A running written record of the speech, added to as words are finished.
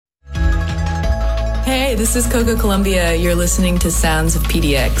Hey, this is Coco Columbia. You're listening to Sounds of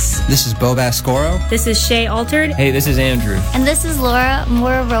PDX. This is Bo Bascoro. This is Shay Altered. Hey, this is Andrew. And this is Laura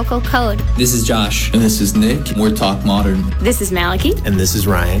Mororoco Code. This is Josh. And this is Nick. We're Talk Modern. This is Maliki. And this is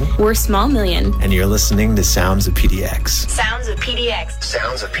Ryan. We're Small Million. And you're listening to Sounds of PDX. Sounds of PDX.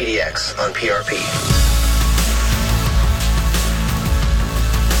 Sounds of PDX on PRP.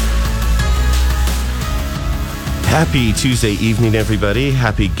 Happy Tuesday evening, everybody.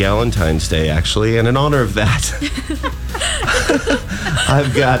 Happy Galentine's Day, actually. And in honor of that,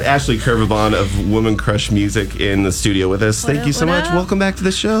 I've got Ashley Curvabon of Woman Crush Music in the studio with us. Thank you so much. Welcome back to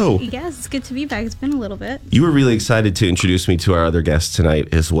the show. Yes, it's good to be back. It's been a little bit. You were really excited to introduce me to our other guests tonight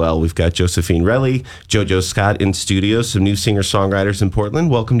as well. We've got Josephine Relly, JoJo Scott in studio, some new singer-songwriters in Portland.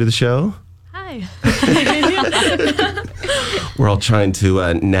 Welcome to the show. Hi. We're all trying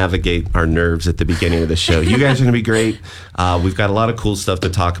to navigate our nerves at the beginning of the show. You guys are going to be great. We've got a lot of cool stuff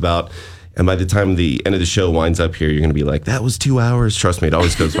to talk about. And by the time the end of the show winds up here, you're going to be like, that was 2 hours. Trust me, it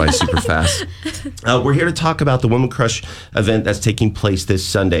always goes by super fast. We're here to talk about the Woman Crush event that's taking place this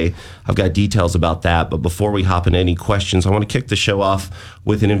Sunday. I've got details about that. But before we hop into any questions, I want to kick the show off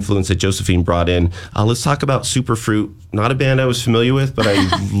with an influence that Josephine brought in. Let's talk about Superfruit. Not a band I was familiar with, but I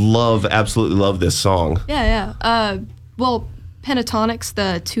absolutely love this song. Yeah. Well, Pentatonics,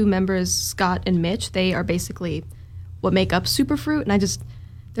 the two members, Scott and Mitch, they are basically what make up Superfruit. And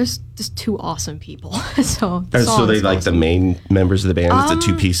there's just two awesome people. So they like the main members of the band? It's a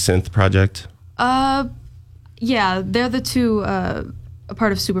two-piece synth project? Yeah, they're the two, a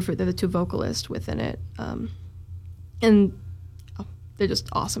part of Superfruit. They're the two vocalists within it. And they're just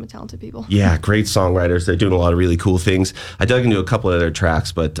awesome and talented people. Yeah, great songwriters. They're doing a lot of really cool things. I dug into a couple of their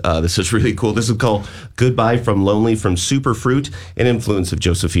tracks, but this is really cool. This is called Goodbye from Lonely from Superfruit, an influence of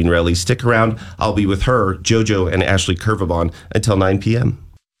Josephine Relly. Stick around. I'll be with her, JoJo, and Ashley Curvabon until 9 p.m.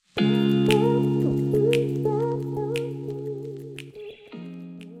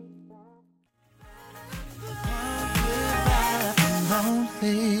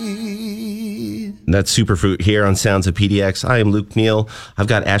 That's Superfruit here on Sounds of PDX. I am Luke Neal. I've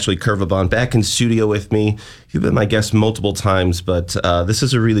got Ashley Curvabon back in studio with me. You've been my guest multiple times, but this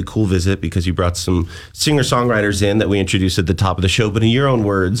is a really cool visit because you brought some singer-songwriters in that we introduced at the top of the show. But in your own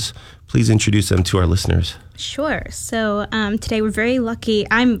words, please introduce them to our listeners. Sure. So today we're very lucky.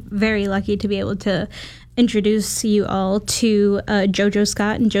 I'm very lucky to be able to introduce you all to JoJo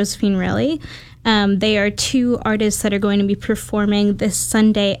Scott and Josephine Relly. They are two artists that are going to be performing this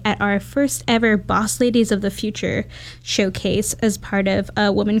Sunday at our first ever Boss Ladies of the Future showcase as part of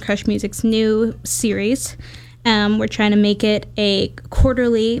Woman Crush Music's new series. We're trying to make it a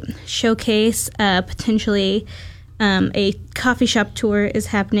quarterly showcase, potentially a coffee shop tour is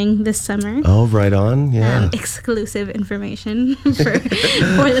happening this summer. Oh, right on, yeah. Exclusive information for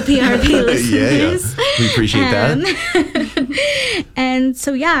the PRP listeners. Yeah. We appreciate that. And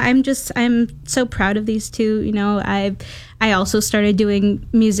so, yeah, I'm so proud of these two. You know, I also started doing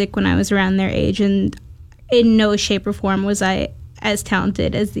music when I was around their age, and in no shape or form was I as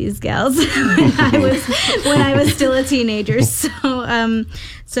talented as these gals when I was still a teenager.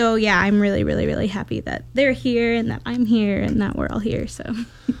 So yeah, I'm really, really, really happy that they're here and that I'm here and that we're all here. So.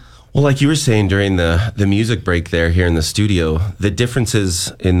 Well, like you were saying during the music break there here in the studio, the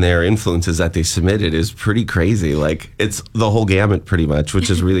differences in their influences that they submitted is pretty crazy. Like, it's the whole gamut pretty much, which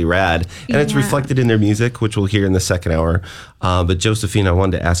is really rad. And it's reflected in their music, which we'll hear in the second hour. But Josephine, I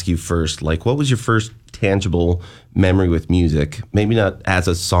wanted to ask you first, like, what was your first tangible memory with music? Maybe not as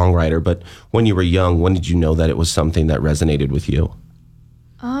a songwriter, but when you were young, when did you know that it was something that resonated with you?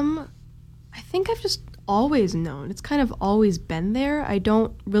 I think I've just always known. It's kind of always been there. I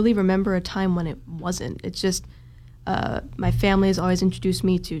don't really remember a time when it wasn't. It's just my family has always introduced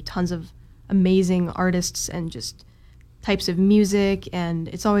me to tons of amazing artists and just types of music, and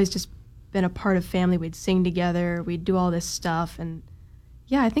it's always just been a part of family. We'd sing together, we'd do all this stuff, and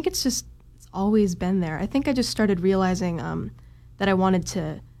yeah, I think it's always been there. I think I just started realizing that I wanted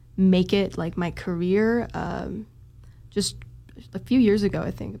to make it like my career just a few years ago. I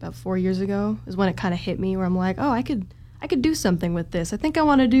think about 4 years ago is when it kind of hit me, where I'm like, oh, I could do something with this. I think I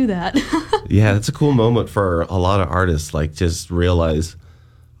want to do that. Yeah, it's a cool moment for a lot of artists, like, just realize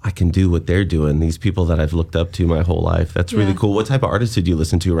I can do what they're doing. These people that I've looked up to my whole life. That's really cool. What type of artists did you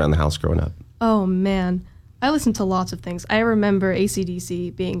listen to around the house growing up? Oh, man. I listened to lots of things. I remember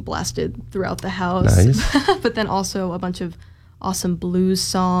AC/DC being blasted throughout the house. Nice. But then also a bunch of awesome blues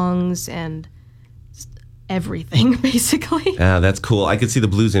songs and everything, basically. Yeah, that's cool. I could see the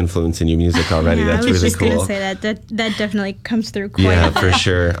blues influence in your music already. Yeah, That's I was really just cool. gonna say that definitely comes through quite Yeah, a bit. for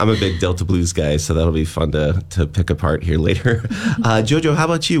sure. I'm a big Delta blues guy, so that'll be fun to pick apart here later. Jojo, how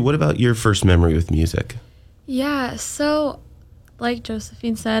about you? What about your first memory with music? Yeah, so like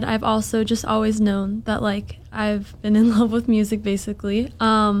Josephine said, I've also just always known that like I've been in love with music basically.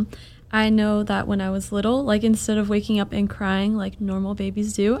 I know that when I was little, like instead of waking up and crying like normal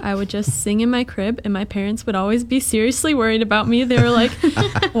babies do, I would just sing in my crib and my parents would always be seriously worried about me. They were like,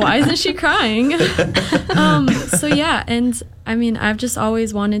 why isn't she crying? So yeah, and I mean, I've just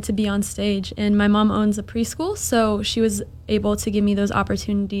always wanted to be on stage, and my mom owns a preschool, so she was able to give me those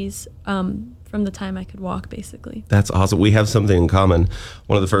opportunities from the time I could walk, basically. That's awesome. We have something in common.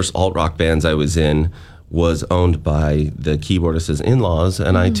 One of the first alt rock bands I was in was owned by the keyboardist's in-laws,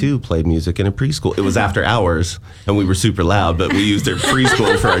 and I too played music in a preschool. It was after hours, and we were super loud, but we used their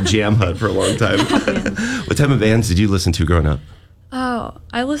preschool for our jam hut for a long time. What type of bands did you listen to growing up? Oh,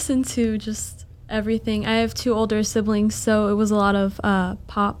 I listened to just everything. I have 2 older siblings, so it was a lot of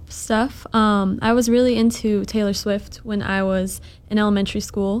pop stuff. I was really into Taylor Swift when I was in elementary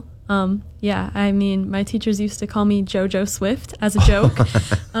school. Yeah, I mean, my teachers used to call me JoJo Swift as a joke.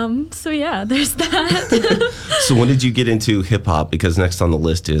 So yeah, there's that. So when did you get into hip hop? Because next on the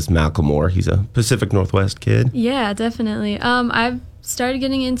list is Macklemore. He's a Pacific Northwest kid. Yeah, definitely. I started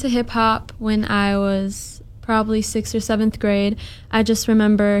getting into hip hop when I was probably 6th or 7th grade. I just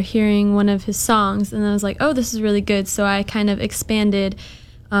remember hearing one of his songs, and I was like, oh, this is really good. So I kind of expanded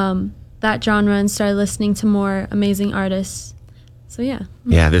that genre and started listening to more amazing artists. So yeah.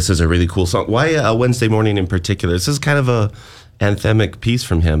 Yeah, this is a really cool song. Why Wednesday Morning in particular? This is kind of a anthemic piece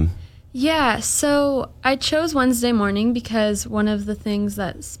from him. Yeah, so I chose Wednesday Morning because one of the things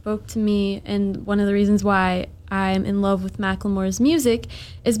that spoke to me and one of the reasons why I'm in love with Macklemore's music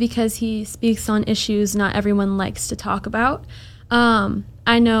is because he speaks on issues not everyone likes to talk about.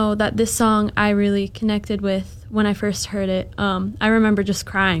 I know that this song I really connected with when I first heard it. I remember just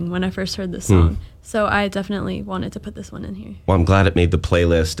crying when I first heard this song. So I definitely wanted to put this one in here. Well, I'm glad it made the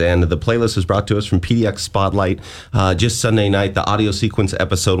playlist. And the playlist was brought to us from PDX Spotlight. Just Sunday night, the audio sequence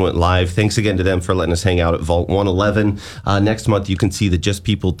episode went live. Thanks again to them for letting us hang out at Vault 111. Next month, you can see the Just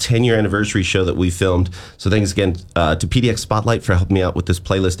People 10-year anniversary show that we filmed. So thanks again to PDX Spotlight for helping me out with this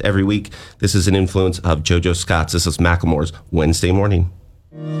playlist every week. This is an influence of JoJo Scott's. This is Macklemore's Wednesday Morning.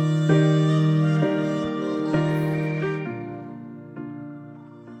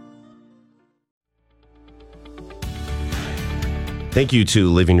 Thank you to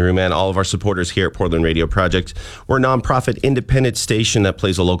Living Room and all of our supporters here at Portland Radio Project. We're a nonprofit independent station that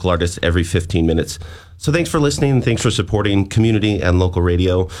plays a local artist every 15 minutes. So thanks for listening and thanks for supporting community and local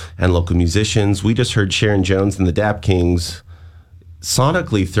radio and local musicians. We just heard Sharon Jones and the Dap Kings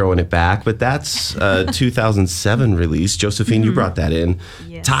sonically throwing it back, but that's a 2007 release. Josephine, you brought that in.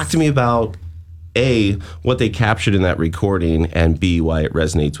 Yes. Talk to me about A, what they captured in that recording, and B, why it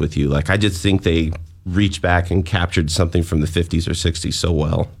resonates with you. Like, I just think they reached back and captured something from the 50s or 60s so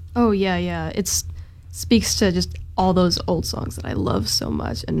well. Oh, yeah. It speaks to just all those old songs that I love so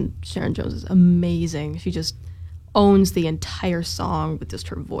much. And Sharon Jones is amazing. She just owns the entire song with just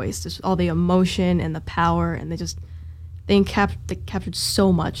her voice, just all the emotion and the power. And they captured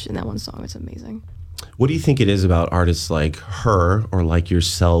so much in that one song. It's amazing. What do you think it is about artists like her or like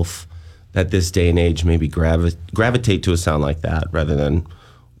yourself that this day and age maybe gravitate to a sound like that rather than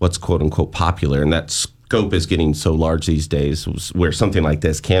what's quote unquote popular? And that scope is getting so large these days where something like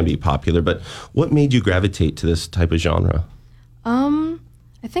this can be popular. But what made you gravitate to this type of genre?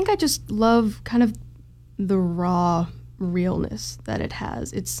 I think I just love kind of the raw realness that it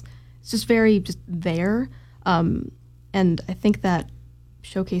has. It's just very just there. And I think that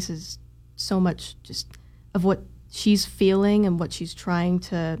showcases so much just of what she's feeling and what she's trying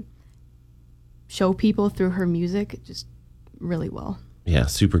to show people through her music just really well. Yeah,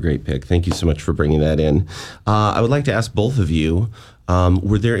 super great pick. Thank you so much for bringing that in. I would like to ask both of you,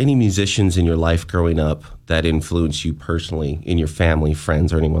 were there any musicians in your life growing up that influenced you personally, in your family,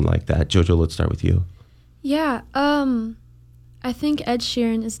 friends, or anyone like that? Jojo, let's start with you. Yeah, I think Ed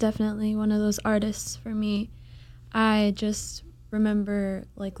Sheeran is definitely one of those artists for me. I just remember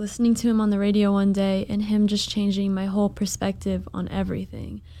like listening to him on the radio one day and him just changing my whole perspective on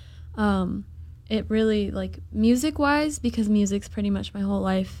everything. It really, like, music-wise, because music's pretty much my whole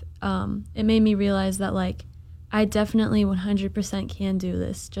life, it made me realize that, like, I definitely 100% can do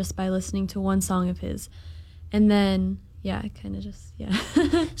this just by listening to one song of his. And then, yeah, kind of just, yeah.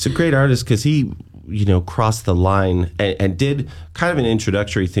 He's a great artist because he, crossed the line and did kind of an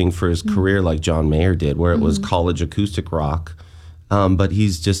introductory thing for his career like John Mayer did, where it was college acoustic rock. but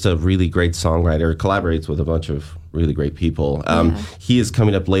he's just a really great songwriter, collaborates with a bunch of really great people. He is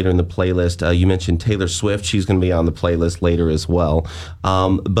coming up later in the playlist. You mentioned Taylor Swift. She's going to be on the playlist later as well.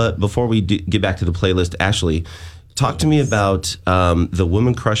 But before we get back to the playlist, Ashley, talk to me about the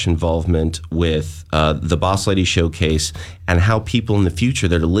Woman Crush involvement with the Boss Lady Showcase and how people in the future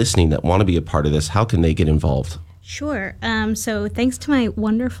that are listening that want to be a part of this, how can they get involved? Sure. So thanks to my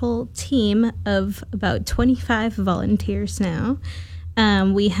wonderful team of about 25 volunteers now,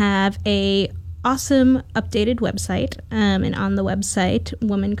 we have a awesome updated website, and on the website,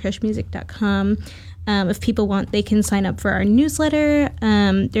 womancrushmusic.com. If people want, they can sign up for our newsletter.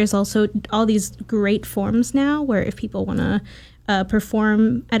 There's also all these great forms now where if people want to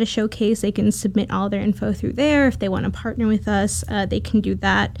perform at a showcase, they can submit all their info through there. If they want to partner with us, they can do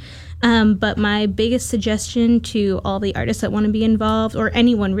that. But my biggest suggestion to all the artists that want to be involved, or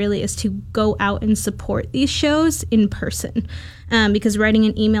anyone really, is to go out and support these shows in person. Because writing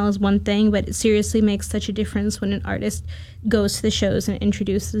an email is one thing, but it seriously makes such a difference when an artist goes to the shows and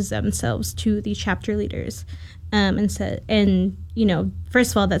introduces themselves to the chapter leaders. And you know,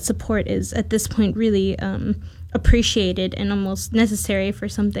 first of all, that support is at this point really appreciated and almost necessary for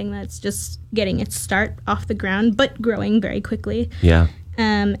something that's just getting its start off the ground, but growing very quickly. Yeah.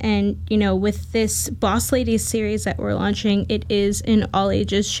 And, you know, with this Boss Ladies series that we're launching, it is an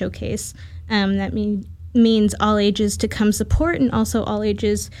all-ages showcase. That means all ages to come support, and also all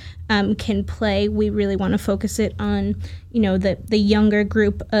ages can play. We really want to focus it on, you know, the younger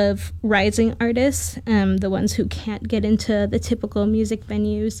group of rising artists, the ones who can't get into the typical music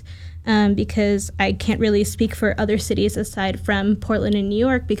venues, because I can't really speak for other cities aside from Portland and New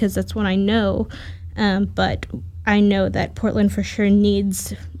York, because that's what I know. But I know that Portland for sure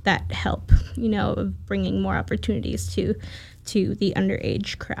needs that help, you know, of bringing more opportunities to the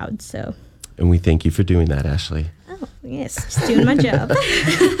underage crowd. So. And we thank you for doing that, Ashley. Oh, yes, just doing my job.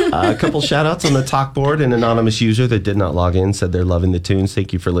 A couple shout outs on the talk board. An anonymous user that did not log in said they're loving the tunes.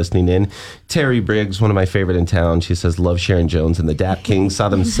 Thank you for listening in. Terry Briggs, one of my favorite in town. She says, love Sharon Jones and the Dap Kings. Saw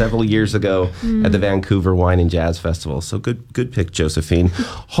them several years ago at the Vancouver Wine and Jazz Festival. So good pick, Josephine.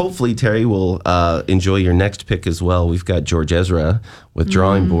 Hopefully, Terry will enjoy your next pick as well. We've got George Ezra with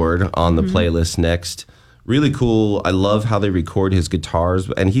Drawing Board on the playlist next. Really cool. I love how they record his guitars.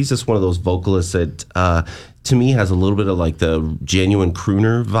 And he's just one of those vocalists that, to me, has a little bit of like the genuine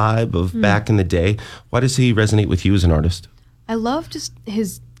crooner vibe of back in the day. Why does he resonate with you as an artist? I love just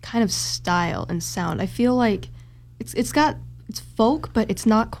his kind of style and sound. I feel like it's folk, but it's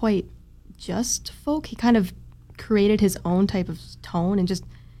not quite just folk. He kind of created his own type of tone, and just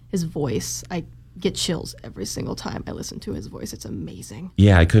his voice. I get chills every single time I listen to his voice. It's amazing.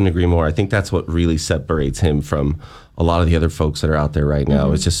 Yeah, I couldn't agree more. I think that's what really separates him from a lot of the other folks that are out there right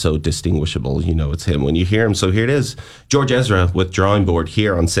now. It's just so distinguishable. You know, it's him when you hear him. So here it is, George Ezra with Drawing Board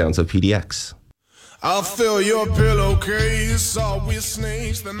here on Sounds of PDX. I'll fill your pillowcase all with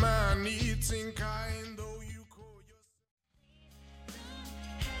snakes, the man-eating kind, though you call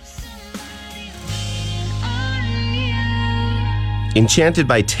Enchanted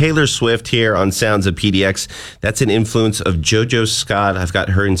by Taylor Swift here on Sounds of PDX. That's an influence of JoJo Scott. I've got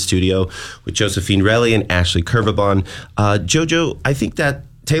her in studio with Josephine Relli and Ashley Curvabon. JoJo, I think that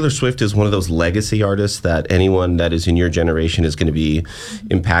Taylor Swift is one of those legacy artists that anyone that is in your generation is going to be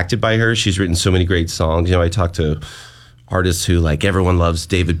impacted by her. She's written so many great songs. You know, I talk to artists who, like, everyone loves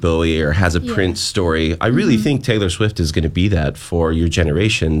David Bowie or has a Prince story. I really think Taylor Swift is going to be that for your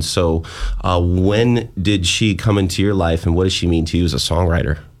generation. So when did she come into your life, and what does she mean to you as a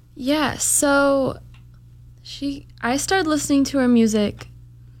songwriter? Yeah, so I started listening to her music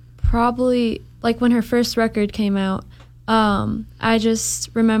probably like when her first record came out. I just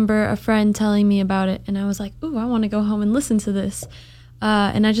remember a friend telling me about it, and I was like, ooh, I want to go home and listen to this.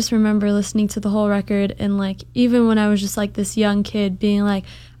 And I just remember listening to the whole record, and like even when I was just like this young kid being like,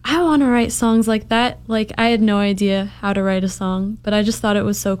 I want to write songs like that. Like I had no idea how to write a song, but I just thought it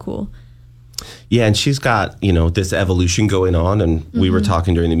was so cool. Yeah, and she's got, you know, this evolution going on, and we were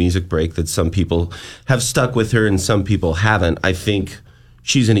talking during the music break that some people have stuck with her and some people haven't. I think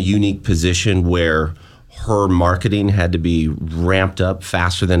she's in a unique position where her marketing had to be ramped up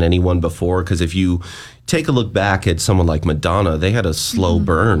faster than anyone before, because if you take a look back at someone like Madonna, they had a slow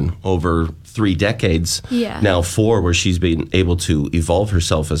burn over 3 decades, now 4, where she's been able to evolve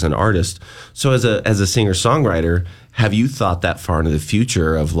herself as an artist. So as a singer-songwriter, have you thought that far into the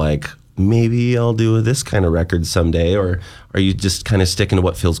future of like, maybe I'll do this kind of record someday, or are you just kind of sticking to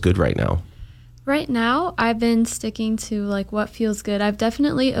what feels good right now? Right now, I've been sticking to like what feels good. I've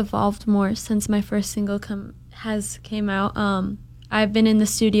definitely evolved more since my first single came out. I've been in the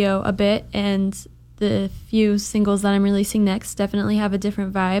studio a bit, and the few singles that I'm releasing next definitely have a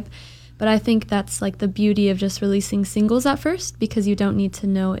different vibe. But I think that's like the beauty of just releasing singles at first, because you don't need to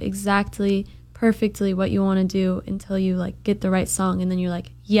know exactly perfectly what you want to do until you like get the right song, and then you're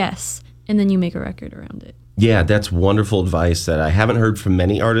like, yes, and then you make a record around it. Yeah, that's wonderful advice that I haven't heard from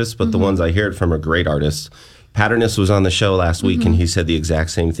many artists, but the ones I hear it from are great artists. Patterness was on the show last week, and he said the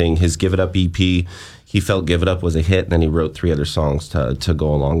exact same thing. His Give It Up EP, he felt Give It Up was a hit, and then he wrote 3 other songs to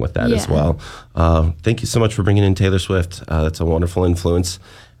go along with that as well. Thank you so much for bringing in Taylor Swift. That's a wonderful influence.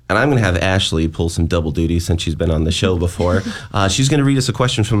 And I'm going to have Ashley pull some double duty since she's been on the show before. She's going to read us a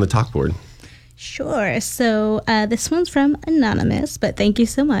question from the talk board. Sure. So this one's from Anonymous, but thank you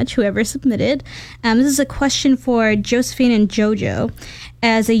so much, whoever submitted. This is a question for Josephine and JoJo.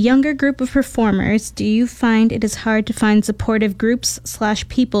 As a younger group of performers, do you find it is hard to find supportive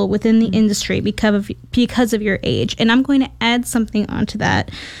groups/people within the industry because of your age? And I'm going to add something onto that.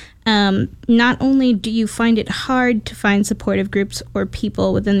 Not only do you find it hard to find supportive groups or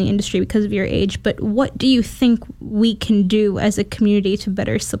people within the industry because of your age, but what do you think we can do as a community to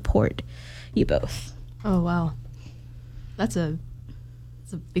better support you both? Oh, wow. That's a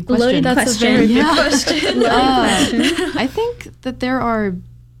big question. That's a very big question. I think that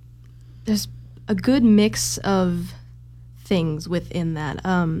there's a good mix of things within that.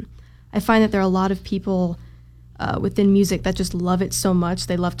 I find that there are a lot of people within music that just love it so much.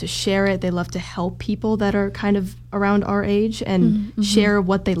 They love to share it. They love to help people that are kind of around our age and share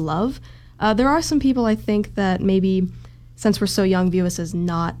what they love. There are some people, I think, that maybe, since we're so young, view us as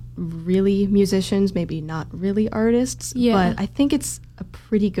not really musicians, maybe not really artists. Yeah. But I think it's a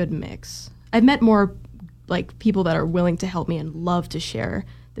pretty good mix. I've met more like people that are willing to help me and love to share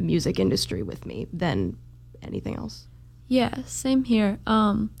the music industry with me than anything else. Yeah, same here.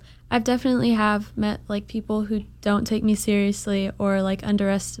 I've definitely have met like people who don't take me seriously or like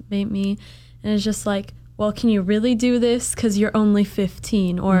underestimate me, and it's just like, well, can you really do this? 'Cause you're only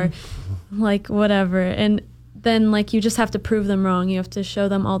 15 or like whatever. And then like you just have to prove them wrong. You have to show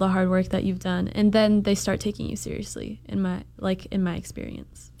them all the hard work that you've done, and then they start taking you seriously in my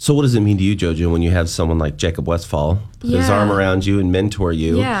experience. So what does it mean to you, JoJo, when you have someone like Jacob Westfall put his arm around you and mentor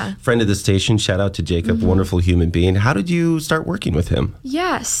you? Yeah. Friend of the station, shout out to Jacob, wonderful human being. How did you start working with him?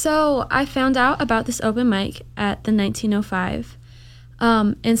 Yeah, so I found out about this open mic at the 1905.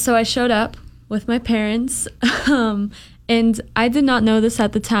 And so I showed up with my parents. And I did not know this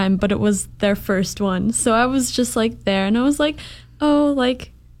at the time, but it was their first one. So I was just like there, and I was like, oh,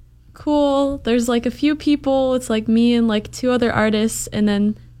 like, cool. There's like a few people. It's like me and like 2 other artists, and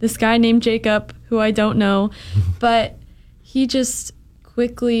then this guy named Jacob, who I don't know. But he just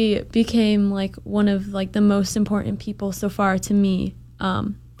quickly became like one of like the most important people so far to me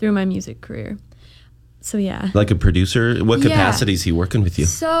through my music career. So yeah. Like a producer? What capacity is he working with you?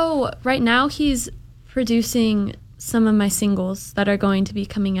 So right now he's producing some of my singles that are going to be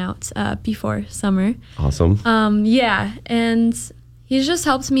coming out before summer. Awesome. Yeah, and he's just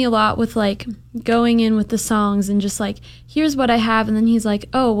helped me a lot with like going in with the songs and just like, here's what I have, and then he's like,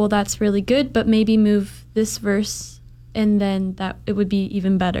 oh, well, that's really good, but maybe move this verse and then that it would be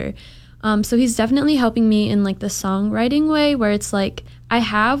even better. So he's definitely helping me in like the songwriting way, where it's like I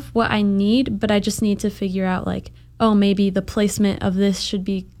have what I need, but I just need to figure out like, oh, maybe the placement of this should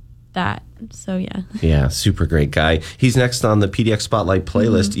be that. So yeah. Yeah, super great guy. He's next on the PDX Spotlight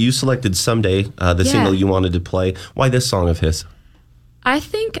playlist. You selected Someday, the single you wanted to play. Why this song of his? I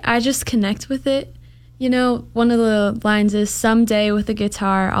think I just connect with it. You know, one of the lines is, someday with a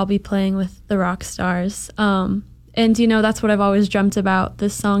guitar I'll be playing with the rock stars. And you know, that's what I've always dreamt about.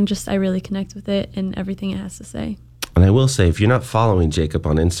 This song, just I really connect with it and everything it has to say. And I will say, if you're not following Jacob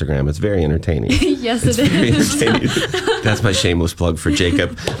on Instagram, it's very entertaining. Yes, it's it very is. Entertaining. That's my shameless plug for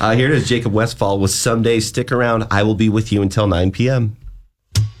Jacob. Here it is, Jacob Westfall with Someday. Stick around. I will be with you until 9 p.m.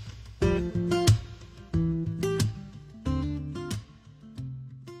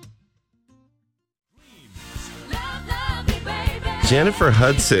 Jennifer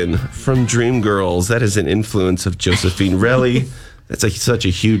Hudson from Dreamgirls. That is an influence of Josephine Relli. That's such a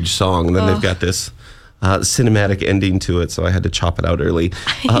huge song. And then they've got this cinematic ending to it, so I had to chop it out early.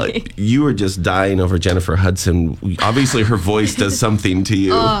 You were just dying over Jennifer Hudson. Obviously, her voice does something to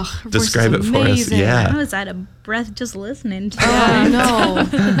you. Describe it for us. Yeah. I was out of breath just listening to it. I know.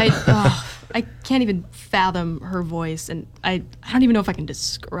 I can't even fathom her voice, and I don't even know if I can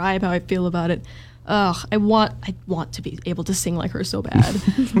describe how I feel about it. I want to be able to sing like her so bad.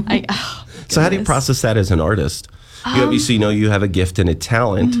 So how do you process that as an artist? You obviously know you have a gift and a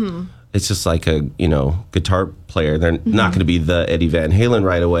talent. It's just like a guitar player. They're not going to be the Eddie Van Halen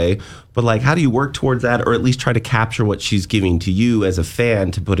right away. But like, how do you work towards that, or at least try to capture what she's giving to you as a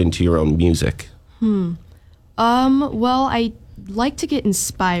fan to put into your own music? Well, I like to get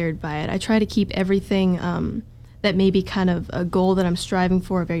inspired by it. I try to keep everything that may be kind of a goal that I'm striving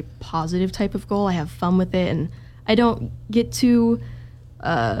for, a very positive type of goal. I have fun with it, and I don't get too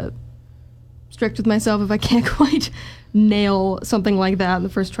strict with myself if I can't quite nail something like that in the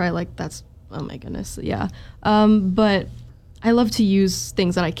first try. Like, that's, oh my goodness, yeah. But I love to use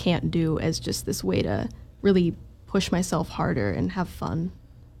things that I can't do as just this way to really push myself harder and have fun.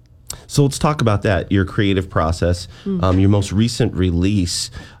 So let's talk about that, your creative process. Your most recent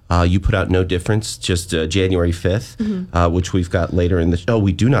release, you put out No Difference just January 5th, which we've got later in the show.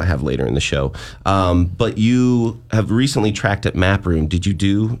 We do not have later in the show. But you have recently tracked at Map Room. Did you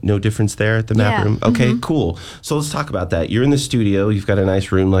do No Difference there at the Map Room? Okay, cool. So let's talk about that. You're in the studio. You've got a nice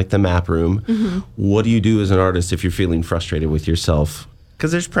room like the Map Room. What do you do as an artist if you're feeling frustrated with yourself?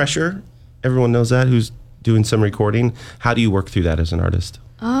 Because there's pressure. Everyone knows that who's doing some recording. How do you work through that as an artist?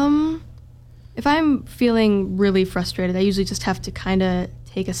 If I'm feeling really frustrated, I usually just have to kind of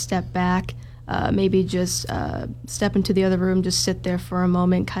take a step back, maybe just step into the other room, just sit there for a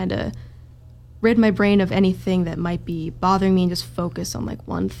moment, kind of rid my brain of anything that might be bothering me and just focus on like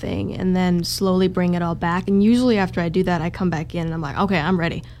one thing and then slowly bring it all back. And usually after I do that, I come back in and I'm like, okay, I'm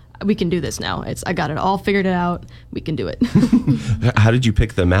ready. We can do this now. I got it all figured out. We can do it. How did you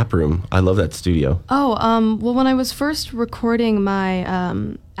pick the Map Room? I love that studio. Well, when I was first recording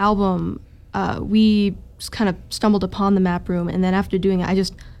my album, we just kind of stumbled upon the Map Room, and then after doing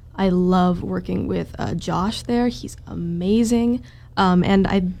it, I love working with Josh there. He's amazing, and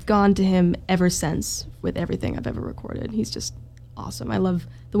I've gone to him ever since with everything I've ever recorded. He's just awesome. I love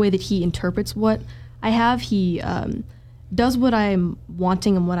the way that he interprets what I have. He does what I'm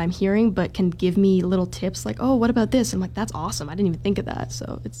wanting and what I'm hearing, but can give me little tips like, oh, what about this? I'm like, that's awesome. I didn't even think of that.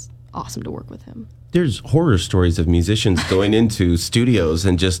 So it's awesome to work with him. There's horror stories of musicians going into studios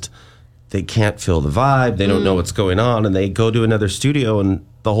and just, they can't feel the vibe. They don't know what's going on. And they go to another studio, and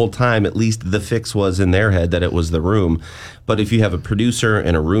the whole time, at least the fix was in their head that it was the room. But if you have a producer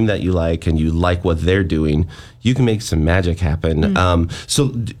and a room that you like and you like what they're doing, you can make some magic happen.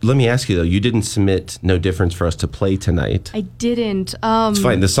 Let me ask you, though, you didn't submit No Difference for us to play tonight. I didn't. It's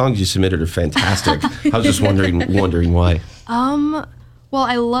fine. The songs you submitted are fantastic. I was just wondering why. Well,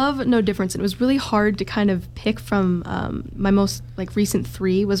 I love No Difference. It was really hard to kind of pick from my most recent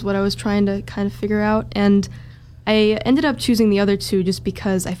 3 was what I was trying to kind of figure out. And I ended up choosing the other 2 just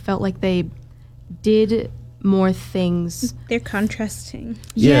because I felt like they did more things. They're contrasting.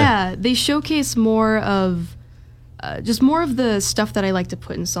 Yeah, they showcase more of more of the stuff that I like to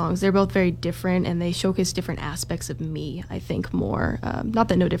put in songs. They're both very different, and they showcase different aspects of me, I think, more. Not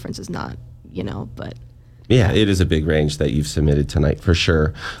that No Difference is not, but... Yeah, it is a big range that you've submitted tonight, for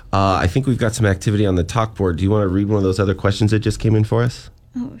sure. I think we've got some activity on the talk board. Do you want to read one of those other questions that just came in for us?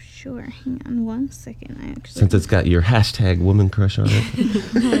 Oh, sure. Hang on one second. Since it's got your hashtag woman crush on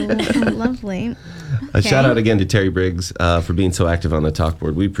it. Oh, lovely. A shout out again to Terry Briggs for being so active on the talk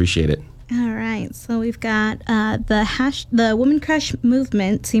board. We appreciate it. All right, so we've got the Woman Crush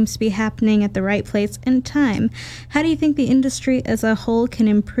movement seems to be happening at the right place and time. How do you think the industry as a whole can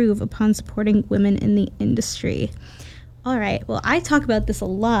improve upon supporting women in the industry? All right, well, I talk about this a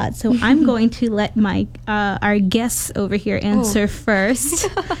lot, so I'm going to let my our guests over here answer first.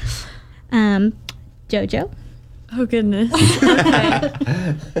 Jojo? Oh, goodness. Okay.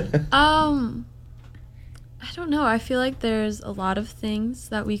 I don't know. I feel like there's a lot of things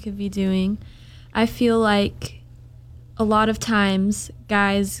that we could be doing. I feel like a lot of times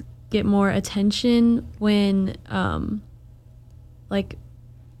guys get more attention when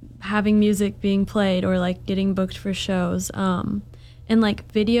having music being played or getting booked for shows. And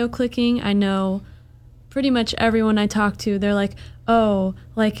video clicking, I know pretty much everyone I talk to, they're like, oh,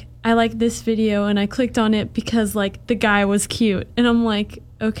 I like this video and I clicked on it because the guy was cute. And I'm like,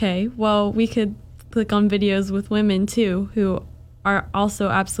 okay, well, we could click on videos with women too who are also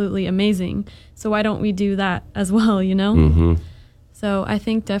absolutely amazing, so why don't we do that as well, Mm-hmm. So I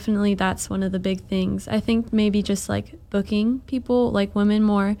think definitely that's one of the big things. I think maybe just booking people women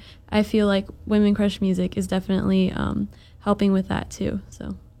more. I feel like Women Crush Music is definitely helping with that too,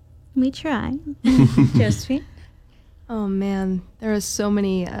 so we try. Josephine? Oh man, there are so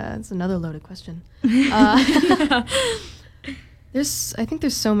many it's another loaded question. I think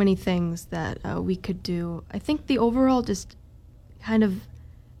there's so many things that we could do. I think the overall just kind of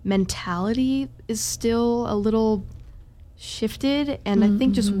mentality is still a little shifted, and I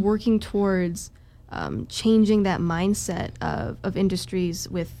think just working towards changing that mindset of industries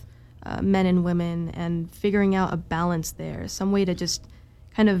with men and women and figuring out a balance there, some way to just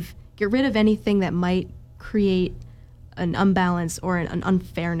kind of get rid of anything that might create an unbalance or an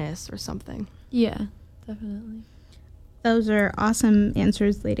unfairness or something. Yeah, definitely. Those are awesome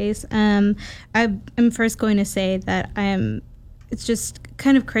answers, ladies. I'm first going to say that it's just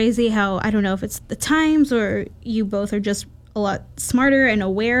kind of crazy how, I don't know if it's the times or you both are just a lot smarter and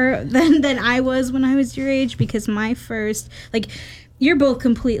aware than I was when I was your age, because my first, you're both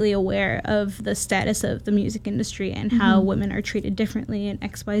completely aware of the status of the music industry and how women are treated differently and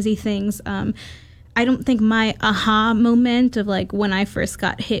XYZ things. I don't think my aha moment of when I first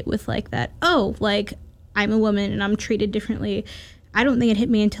got hit with I'm a woman and I'm treated differently, I don't think it hit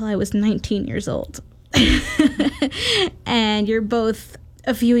me until I was 19 years old. And you're both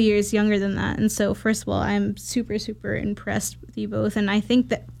a few years younger than that. And so first of all, I'm super, super impressed with you both. And I think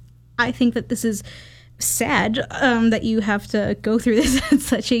that this is sad that you have to go through this at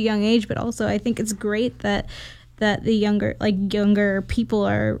such a young age, but also I think it's great that the younger people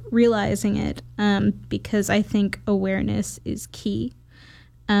are realizing it, because I think awareness is key.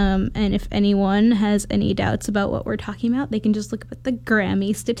 And if anyone has any doubts about what we're talking about, they can just look up at the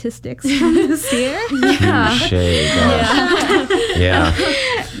Grammy statistics from this year. Yeah.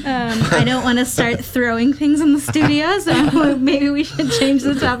 I don't want to start throwing things in the studio, so maybe we should change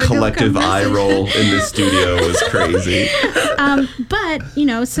the topic. Collective eye roll in the studio was crazy. But,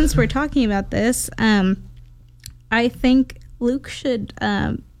 since we're talking about this, I think Luke should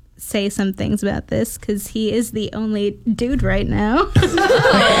say some things about this, because he is the only dude right now. Not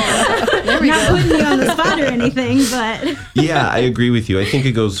putting you on the spot or anything, but yeah, I agree with you. I think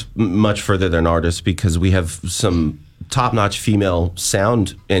it goes much further than artists, because we have some top-notch female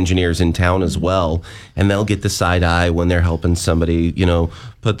sound engineers in town as well, and they'll get the side eye when they're helping somebody,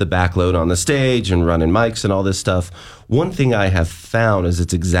 put the back load on the stage and running mics and all this stuff. One thing I have found is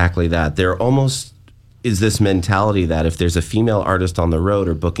it's exactly that. There almost is this mentality that if there's a female artist on the road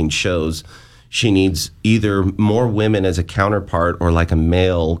or booking shows, she needs either more women as a counterpart or a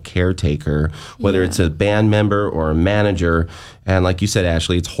male caretaker, whether it's a band member or a manager. And like you said,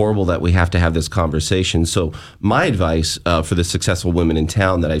 Ashley, it's horrible that we have to have this conversation. So my advice for the successful women in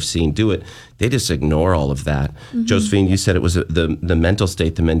town that I've seen do it, they just ignore all of that. Josephine, you said it was the mental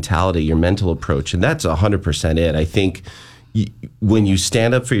state, the mentality, your mental approach, and that's 100% it. I think when you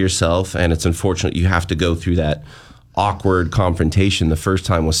stand up for yourself, and it's unfortunate you have to go through that awkward confrontation the first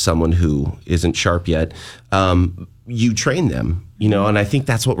time with someone who isn't sharp yet, you train them, and I think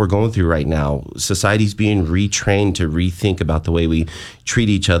that's what we're going through right now. Society's being retrained to rethink about the way we treat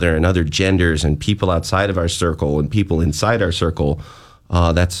each other and other genders and people outside of our circle and people inside our circle.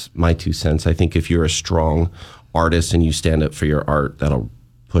 That's my 2 cents. I think if you're a strong artist and you stand up for your art, that'll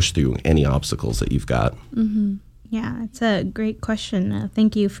push through any obstacles that you've got. Yeah, it's a great question.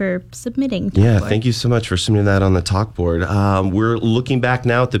 Thank you for submitting. Thank you so much for submitting that on the talk board. We're looking back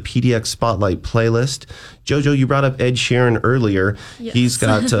now at the PDX Spotlight playlist. Jojo, you brought up Ed Sheeran earlier. Yes. He's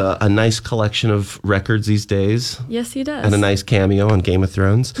got a nice collection of records these days. Yes, he does. And a nice cameo on Game of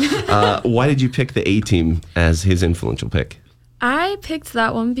Thrones. Why did you pick the A-Team as his influential pick? I picked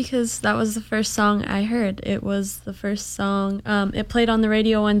that one because that was the first song I heard. It was the first song. It played on the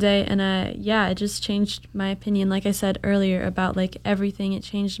radio one day, and it just changed my opinion. Like I said earlier about everything, it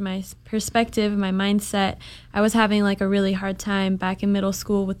changed my perspective, my mindset. I was having a really hard time back in middle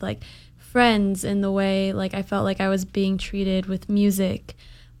school with friends and the way I felt like I was being treated with music,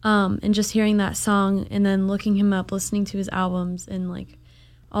 and just hearing that song and then looking him up, listening to his albums and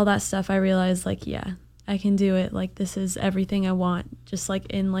all that stuff. I realized I can do it. This is everything I want, just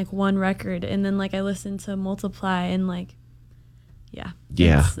in one record. And then I listened to Multiply and it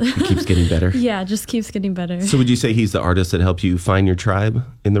keeps getting better. Yeah, it just keeps getting better. So would you say he's the artist that helped you find your tribe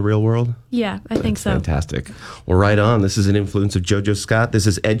in the real world? Yeah, I think so. Fantastic. Well, right on. This is an influence of JoJo Scott. This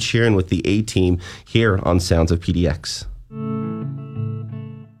is Ed Sheeran with the A-Team here on Sounds of PDX.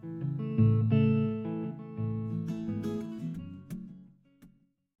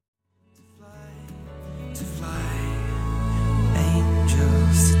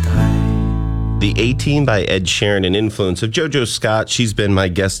 The A-Team by Ed Sheeran, an influence of JoJo Scott. She's been my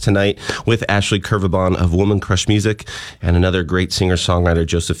guest tonight with Ashley Curvabon of Woman Crush Music, and another great singer-songwriter,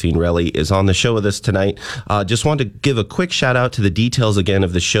 Josephine Relly, is on the show with us tonight. Just wanted to give a quick shout-out to the details again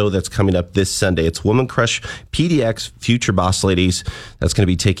of the show that's coming up this Sunday. It's Woman Crush PDX Future Boss Ladies. That's going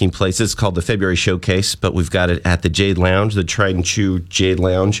to be taking place. It's called the February Showcase, but we've got it at the Jade Lounge, the Tried and True Jade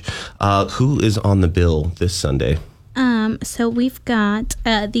Lounge. Who is on the bill this Sunday? So we've got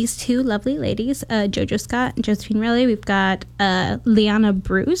these two lovely ladies, JoJo Scott and Josephine Relly. We've got Liana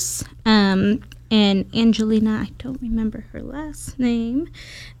Bruce and Angelina. I don't remember her last name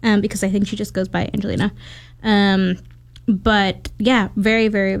because I think she just goes by Angelina. but yeah, very,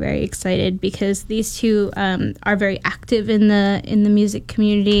 very, very excited because these two are very active in the music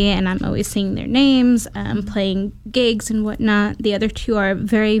community, and I'm always seeing their names, playing gigs and whatnot. The other two are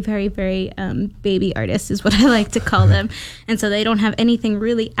very, very, very baby artists, is what I like to call them, and so they don't have anything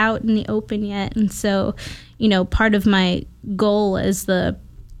really out in the open yet. And so, part of my goal as the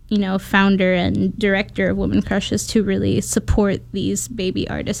founder and director of Woman Crush is to really support these baby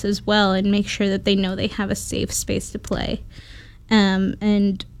artists as well and make sure that they know they have a safe space to play.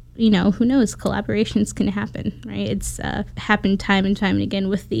 And, who knows, collaborations can happen, right? It's happened time and time and again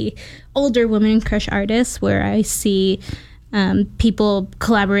with the older Woman Crush artists where I see people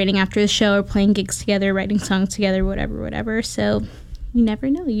collaborating after the show or playing gigs together, writing songs together, whatever. So you never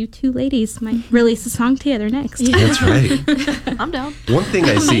know. You two ladies might release a song together next. Yeah. That's right. I'm down. One thing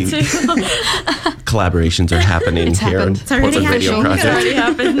I see, collaborations are happening here on Portland Radio Project. It already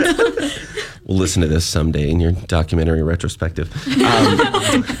happened. We'll listen to this someday in your documentary retrospective.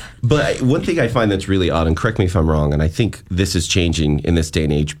 But one thing I find that's really odd, and correct me if I'm wrong, and I think this is changing in this day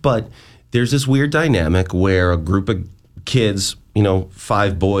and age, but there's this weird dynamic where a group of kids,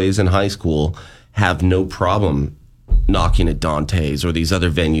 5 boys in high school, have no problem knocking at Dante's or these other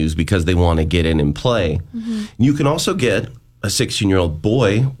venues because they want to get in and play. Mm-hmm. You can also get a 16-year-old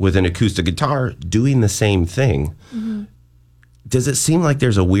boy with an acoustic guitar doing the same thing. Mm-hmm. Does it seem like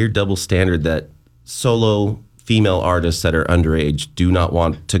there's a weird double standard that solo female artists that are underage do not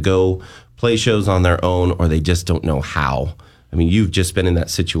want to go play shows on their own, or they just don't know how? I mean, you've just been in that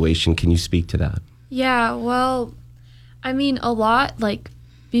situation. Can you speak to that? Yeah, well, I mean, a lot,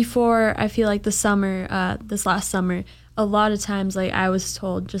 before, I feel like this last summer, a lot of times, I was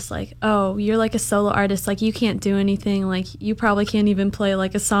told just oh, you're a solo artist, you can't do anything, you probably can't even play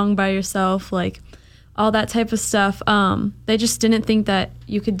a song by yourself, all that type of stuff. They just didn't think that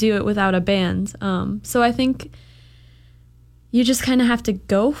you could do it without a band. So I think you just kind of have to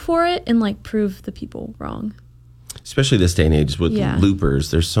go for it and prove the people wrong. Especially this day and age with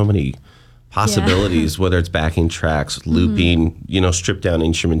loopers, there's so many possibilities, whether it's backing tracks, looping, stripped down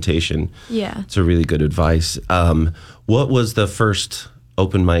instrumentation. Yeah. It's a really good advice. What was the first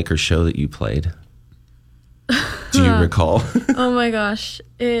open mic or show that you played? Do you recall? Oh my gosh.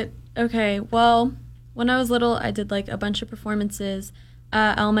 Okay, well, when I was little, I did a bunch of performances.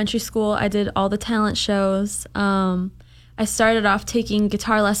 Elementary school, I did all the talent shows. I started off taking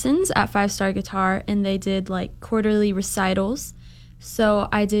guitar lessons at 5 Star Guitar, and they did quarterly recitals. So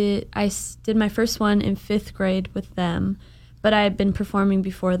I did my first one in 5th grade with them, but I had been performing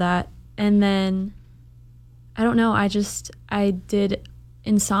before that. And then, I don't know, I did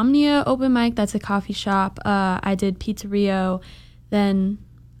Insomnia open mic, that's a coffee shop. I did Pizzerio, then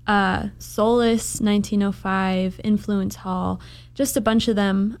Solace 1905, Influence Hall, just a bunch of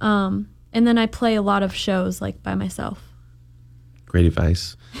them. And then I play a lot of shows by myself. Great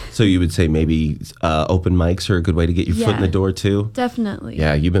advice. So you would say maybe open mics are a good way to get your foot in the door too? Definitely.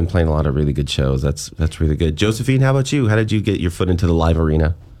 Yeah, you've been playing a lot of really good shows. That's really good. Josephine, how about you? How did you get your foot into the live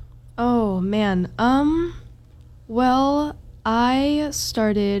arena? Oh, man. Well, I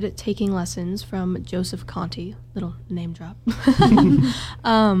started taking lessons from Joseph Conti. Little name drop.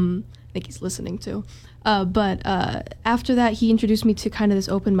 I think he's listening too. But after that, he introduced me to kind of this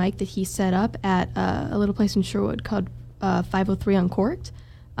open mic that he set up at a little place in Sherwood called 503 Uncorked.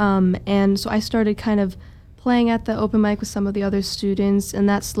 And so I started kind of playing at the open mic with some of the other students, and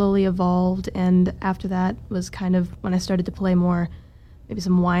that slowly evolved. And after that was kind of when I started to play more, maybe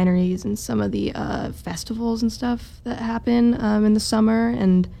some wineries and some of the festivals and stuff that happen in the summer.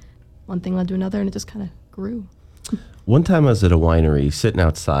 And one thing led to another, and it just kind of grew. One time I was at a winery sitting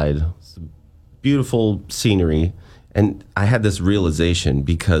outside, beautiful scenery, and I had this realization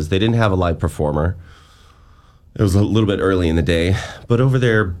because they didn't have a live performer. It was a little bit early in the day, but over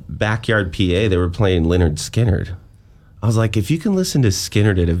their backyard PA, they were playing Lynyrd Skynyrd. I was like, if you can listen to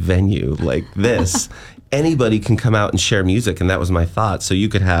Skynyrd at a venue like this, anybody can come out and share music, and that was my thought. So you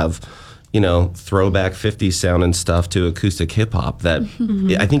could have, throwback 50s sound and stuff to acoustic hip hop that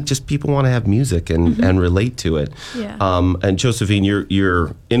I think just people want to have music and relate to it. Yeah. And Josephine,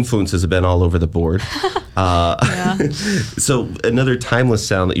 your influences have been all over the board. So another timeless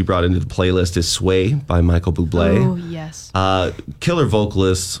sound that you brought into the playlist is Sway by Michael Bublé. Oh, yes. Killer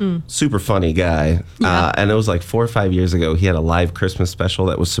vocalist, super funny guy. Yeah. And it was 4 or 5 years ago, he had a live Christmas special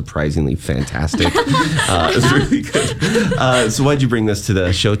that was surprisingly fantastic. It was really good. So why'd you bring this to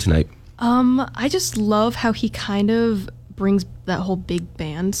the show tonight? I just love how he kind of brings that whole big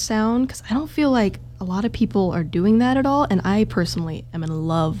band sound, because I don't feel like a lot of people are doing that at all, and I personally am in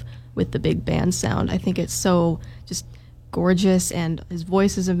love with the big band sound. I think it's so just gorgeous, and his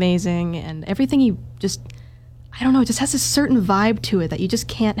voice is amazing, and everything he just, I don't know, it just has a certain vibe to it that you just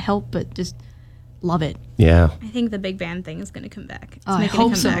can't help but just love it. Yeah. I think the big band thing is going to come back. It's I making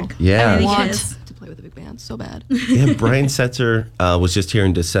hope a so. comeback. Yeah. I think want it is. to play with the big band so bad. Yeah, Brian Setzer was just here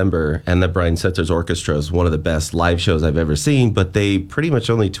in December, and the Brian Setzer's Orchestra is one of the best live shows I've ever seen, but they pretty much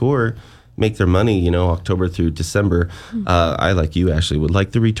only tour, make their money, October through December. I, like you, Ashley, would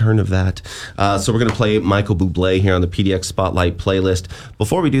like the return of that. So we're going to play Michael Bublé here on the PDX Spotlight playlist.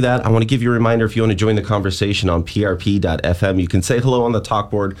 Before we do that, I want to give you a reminder, if you want to join the conversation on prp.fm, you can say hello on the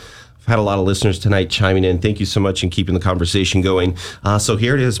talk board. I've had a lot of listeners tonight chiming in. Thank you so much in keeping the conversation going. So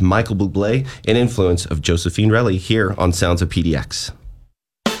here it is, Michael Bublé, an influence of Josephine Relly, here on Sounds of PDX.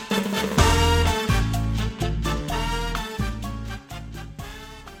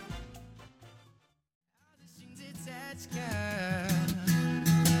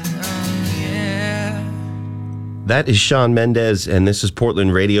 That is Shawn Mendes, and this is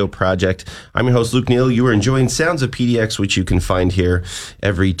Portland Radio Project. I'm your host, Luke Neal. You are enjoying Sounds of PDX, which you can find here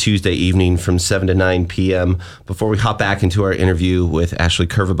every Tuesday evening from 7 to 9 p.m. Before we hop back into our interview with Ashley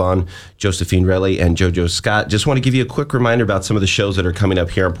Curvabon, Josephine Relly, and JoJo Scott, just want to give you a quick reminder about some of the shows that are coming up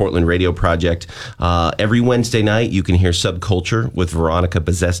here on Portland Radio Project. Every Wednesday night, you can hear Subculture with Veronica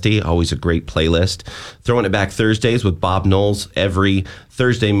Bazzesti, always a great playlist. Throwing it back Thursdays with Bob Knowles every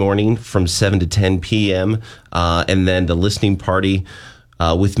Thursday morning from 7 to 10 p.m., and then the listening party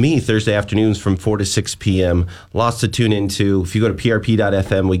with me Thursday afternoons from 4 to 6 p.m. Lots to tune into. If you go to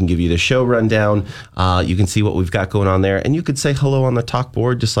prp.fm, we can give you the show rundown. You can see what we've got going on there. And you could say hello on the talk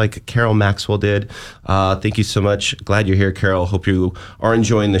board, just like Carol Maxwell did. Thank you so much. Glad you're here, Carol. Hope you are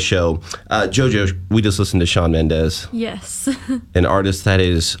enjoying the show. JoJo, we just listened to Shawn Mendes. Yes. An artist that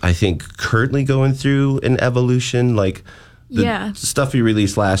is, I think, currently going through an evolution, like... The stuff he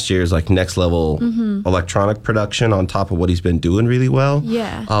released last year is like next level electronic production on top of what he's been doing really well.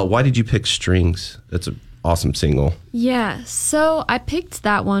 Yeah. Why did you pick Strings? That's an awesome single. Yeah, so I picked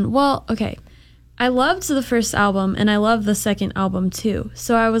that one. Well, okay. I loved the first album and I love the second album too.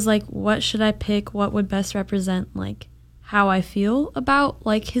 So I was like, what should I pick? What would best represent like how I feel about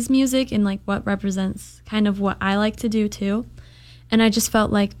like his music and like what represents kind of what I like to do too. And I just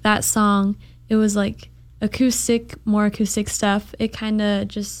felt like that song, it was like more acoustic stuff. It kind of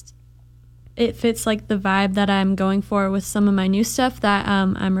just, it fits like the vibe that I'm going for with some of my new stuff that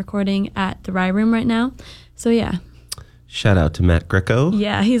I'm recording at the Rye Room right now. So yeah. Shout out to Matt Greco.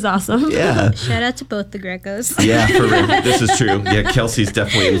 Yeah, he's awesome. Yeah. Shout out to both the Grecos. Yeah, for real. This is true. Yeah, Kelsey's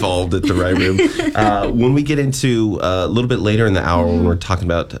definitely involved at the Rye Room. When we get into a little bit later in the hour, when we're talking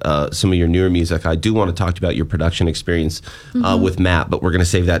about some of your newer music, I do want to talk about your production experience with Matt, but we're going to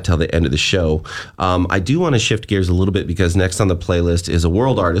save that till the end of the show. I do want to shift gears a little bit because next on the playlist is a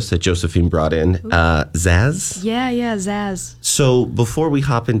world artist that Josephine brought in, Zaz. Yeah, Zaz. So before we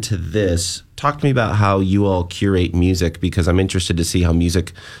hop into this, talk to me about how you all curate music, because I'm interested to see how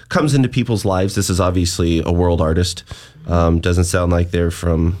music comes into people's lives. This is obviously a world artist. Doesn't sound like they're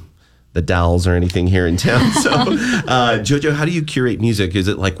from the Dalles or anything here in town. So, JoJo, how do you curate music? Is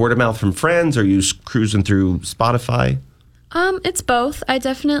it like word of mouth from friends? Or are you cruising through Spotify? It's both. I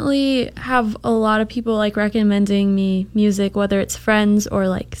definitely have a lot of people like recommending me music, whether it's friends or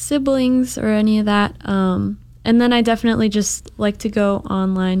like siblings or any of that. And then I definitely just like to go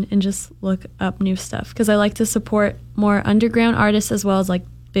online and just look up new stuff because I like to support more underground artists as well as like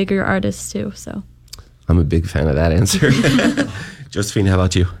bigger artists too. So I'm a big fan of that answer. Josephine, how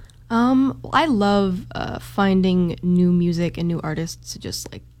about you? I love finding new music and new artists to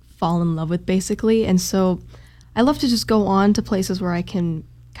just like fall in love with basically. And so I love to just go on to places where I can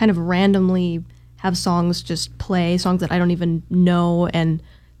kind of randomly have songs just play, songs that I don't even know, and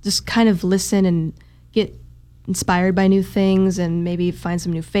just kind of listen and get inspired by new things and maybe find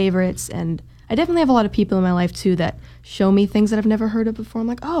some new favorites. And I definitely have a lot of people in my life too that show me things that I've never heard of before. I'm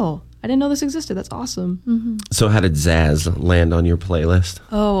like, oh, I didn't know this existed. That's awesome. So how did Zaz land on your playlist?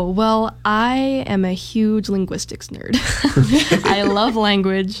 Oh, well, I am a huge linguistics nerd. I love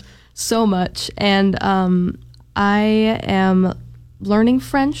language so much. And I am learning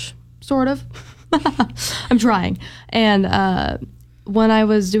French, sort of. I'm trying. And when I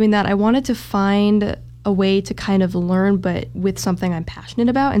was doing that, I wanted to find a way to kind of learn, but with something I'm passionate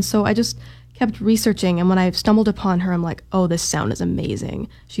about. And so I just kept researching. And when I stumbled upon her, I'm like, oh, this sound is amazing.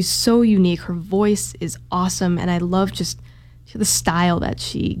 She's so unique. Her voice is awesome. And I love just the style that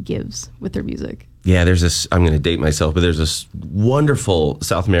she gives with her music. Yeah, there's this, I'm going to date myself, but there's this wonderful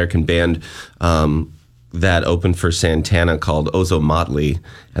South American band that opened for Santana called Ozo Motley.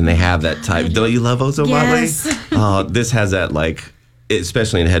 And they have that type. Don't you love Ozo Motley? This has that like,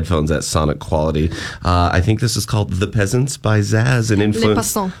 especially in headphones, that sonic quality. I think this is called The Peasants by Zaz, an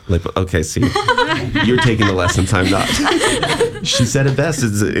influence. Okay, see, you're taking the lessons, I'm not. She said it best.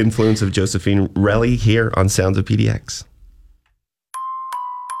 It's the influence of Josephine Relly here on Sounds of PDX.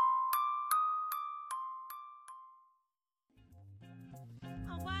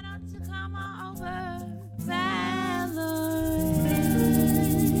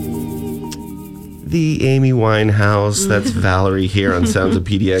 The Amy Winehouse. That's Valerie here on Sounds of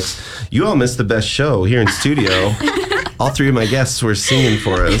PDX. You all missed the best show here in studio. All three of my guests were singing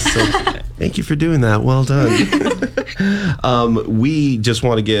for us. So thank you for doing that. Well done. We just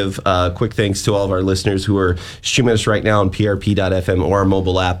want to give quick thanks to all of our listeners who are streaming us right now on prp.fm or our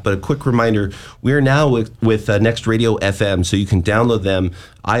mobile app. But a quick reminder, we are now with Next Radio FM, so you can download them,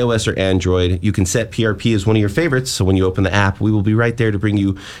 iOS or Android. You can set PRP as one of your favorites, so when you open the app, we will be right there to bring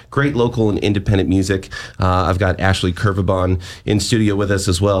you great local and independent music. I've got Ashley Curvabon in studio with us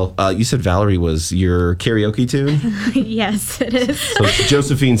as well. You said Valerie was your karaoke tune? Yes, it is. So it's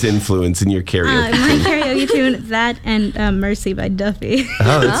Josephine's influence in your karaoke my tune. karaoke tune, that and Mercy by Duffy.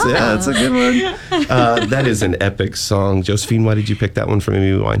 That's a good one. That is an epic song. Josephine, why did you pick that one from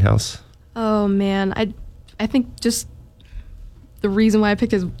Amy Winehouse? Oh, man. I think just the reason why I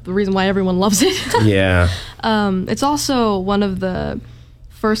picked is the reason why everyone loves it. Yeah. It's also one of the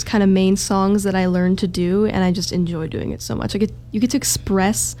first kind of main songs that I learned to do, and I just enjoy doing it so much. You get to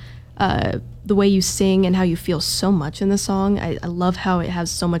express the way you sing and how you feel so much in the song. I love how it has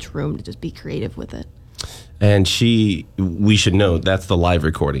so much room to just be creative with it. And we should note, that's the live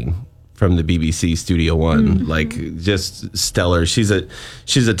recording from the BBC Studio One. Mm-hmm. Like, just stellar. She's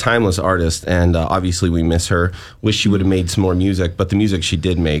a timeless artist, and obviously we miss her. Wish she would have made some more music, but the music she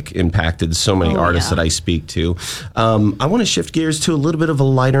did make impacted so many artists that I speak to. I want to shift gears to a little bit of a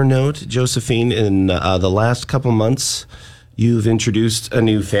lighter note. Josephine, in the last couple months, you've introduced a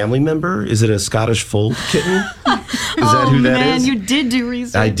new family member. Is it a Scottish Fold kitten? Is that who that is? Man, you did do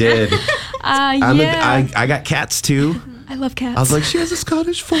research. I did. Yeah. I got cats too. I love cats. I was like, she has a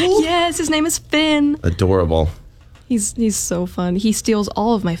Scottish Fold? Yes, his name is Finn. Adorable. He's so fun. He steals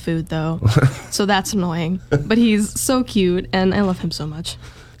all of my food, though, so that's annoying. But he's so cute, and I love him so much.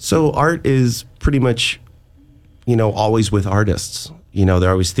 So art is pretty much, always with artists. They're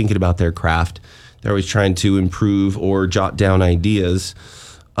always thinking about their craft. They're always trying to improve or jot down ideas.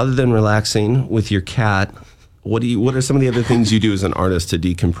 Other than relaxing with your cat, what are some of the other things you do as an artist to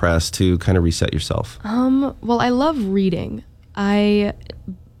decompress, to kind of reset yourself? Well, I love reading. I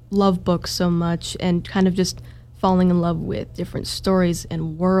love books so much, and kind of just falling in love with different stories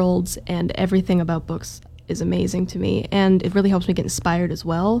and worlds, and everything about books is amazing to me, and it really helps me get inspired as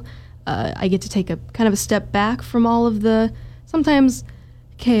well. I get to take a kind of a step back from all of the sometimes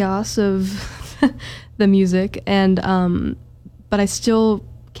chaos of the music, and but I still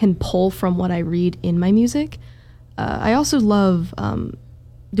can pull from what I read in my music. I also love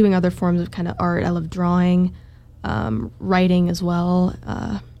doing other forms of kind of art. I love drawing, writing as well.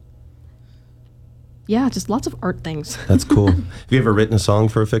 Yeah, just lots of art things. That's cool. Have you ever written a song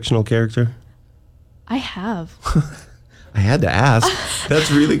for a fictional character? I have. I had to ask. That's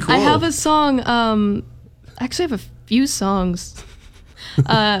really cool. I have a song. Actually, I have a few songs.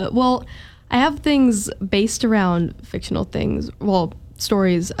 Well, I have things based around fictional things. Well,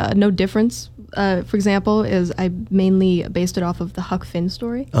 stories. No Difference, for example, is I mainly based it off of the Huck Finn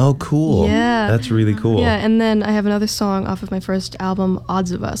story. Oh, cool. Yeah. That's really cool. Yeah, and then I have another song off of my first album,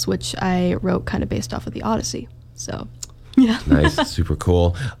 Odds of Us, which I wrote kind of based off of the Odyssey. So, yeah. Nice. Super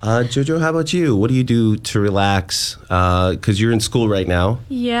cool. Jojo, how about you? What do you do to relax? Because you're in school right now.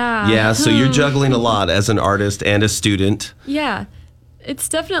 Yeah. Yeah, so you're juggling a lot as an artist and a student. Yeah. It's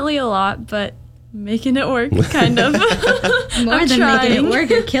definitely a lot, but making it work, kind of. More than making it work,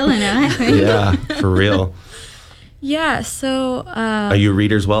 you're killing it, I think. Yeah, for real. Yeah, so... Are you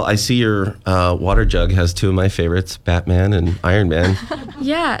readers? Well, I see your water jug has two of my favorites, Batman and Iron Man.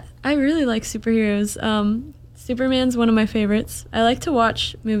 Yeah, I really like superheroes. Superman's one of my favorites. I like to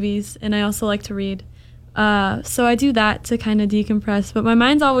watch movies, and I also like to read. So I do that to kind of decompress, but my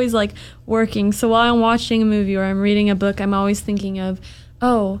mind's always like working. So while I'm watching a movie or I'm reading a book, I'm always thinking of,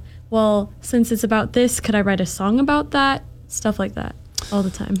 oh, well, since it's about this, could I write a song about that? Stuff like that all the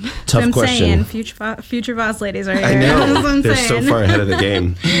time. Tough I'm question. Saying, future boss ladies are here. I know. That's what I'm They're saying. so far ahead of the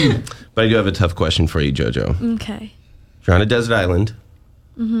game. But I do have a tough question for you, Jojo. Okay. If you're on a desert island,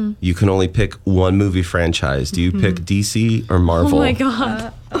 you can only pick one movie franchise. Do you pick DC or Marvel? Oh my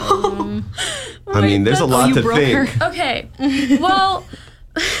God. I mean, there's a lot to think. Okay. Well...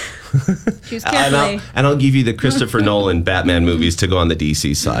 Choose carefully. And I'll give you the Christopher Nolan Batman movies to go on the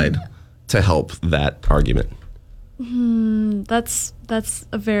DC side to help that argument. That's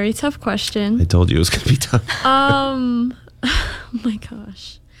a very tough question. I told you it was going to be tough. Oh my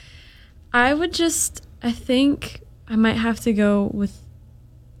gosh. I think I might have to go with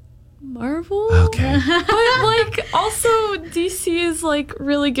Marvel. Okay. But like also DC is like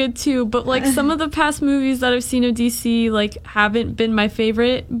really good too, but like some of the past movies that I've seen of DC like haven't been my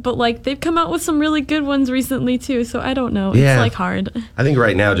favorite, but like they've come out with some really good ones recently too, so I don't know. Yeah. It's like hard. I think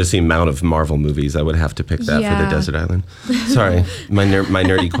right now, just the amount of Marvel movies, I would have to pick that for Yeah. the Desert Island. Sorry, my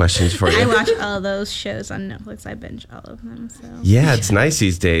nerdy questions for I you. watch all those shows on Netflix. I binge all of them. So Yeah, it's nice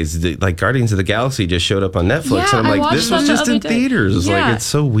these days. Like Guardians of the Galaxy just showed up on Netflix, Yeah, and I I'm like, watched this them was the just in other day. theaters. Yeah. Like, it's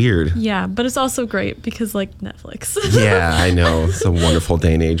so weird. Yeah, but it's also great because like Netflix. Yeah, I know. It's a wonderful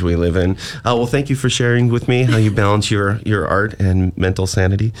day and age we live in. Well, thank you for sharing with me how you balance your art and mental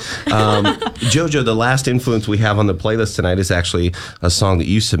sanity. Jojo, the last influence we have on the playlist tonight is actually a song that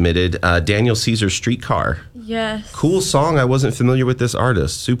you submitted, Daniel Caesar's Streetcar. Yes. Cool song. I wasn't familiar with this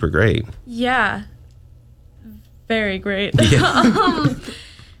artist. Super great. Yeah. Very great. Yeah.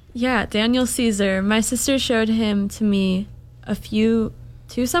 Yeah, Daniel Caesar. My sister showed him to me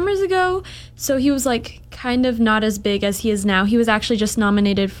 2 summers ago. So he was like kind of not as big as he is now. He was actually just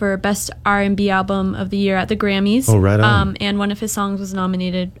nominated for Best R&B Album of the Year at the Grammys. Oh, right on. And one of his songs was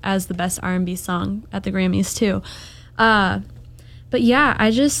nominated as the Best R&B Song at the Grammys too. But yeah,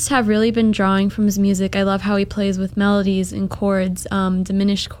 I just have really been drawing from his music. I love how he plays with melodies and chords,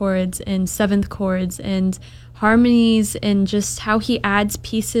 diminished chords and seventh chords and harmonies, and just how he adds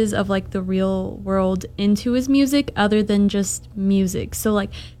pieces of like the real world into his music other than just music. So like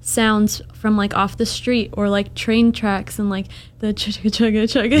sounds from like off the street or like train tracks and like the chugga chugga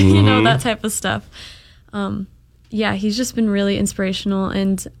chugga, you know, that type of stuff. Yeah, he's just been really inspirational,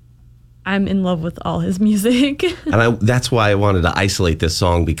 and I'm in love with all his music. And that's why I wanted to isolate this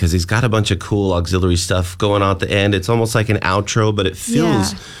song, because he's got a bunch of cool auxiliary stuff going on at the end. It's almost like an outro, but it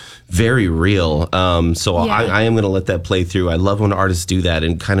feels very real. So I am going to let that play through. I love when artists do that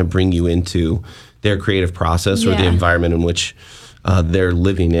and kind of bring you into their creative process or the environment in which they're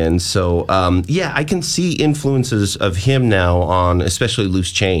living in. So I can see influences of him now on especially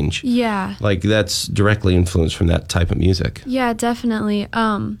Loose Change. Yeah. Like that's directly influenced from that type of music. Yeah, definitely.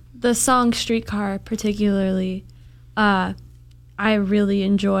 The song Streetcar particularly, I really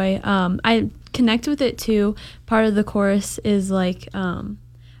enjoy. I connect with it too. Part of the chorus is like,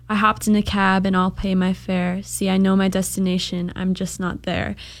 I hopped in a cab and I'll pay my fare. See, I know my destination, I'm just not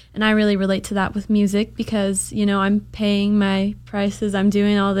there. And I really relate to that with music because, you know, I'm paying my prices. I'm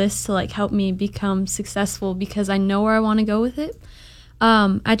doing all this to like help me become successful because I know where I want to go with it.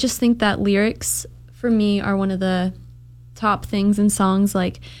 I just think that lyrics for me are one of the top things in songs.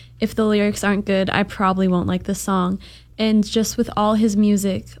 Like if the lyrics aren't good, I probably won't like the song. And just with all his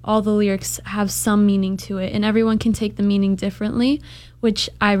music, all the lyrics have some meaning to it, and everyone can take the meaning differently, which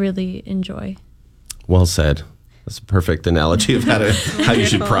I really enjoy. Well said. That's a perfect analogy of how you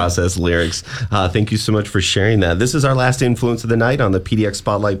should process lyrics. Thank you so much for sharing that. This is our last influence of the night on the PDX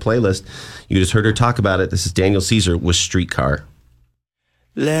Spotlight playlist. You just heard her talk about it. This is Daniel Caesar with Streetcar.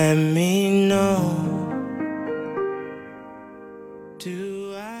 Let me know.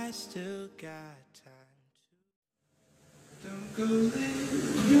 Do I still got time to don't go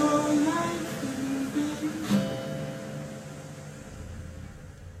live your life with me?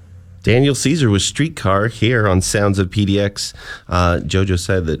 Daniel Caesar with Streetcar here on Sounds of PDX. Jojo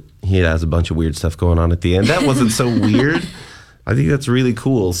said that he has a bunch of weird stuff going on at the end. That wasn't so weird. I think that's really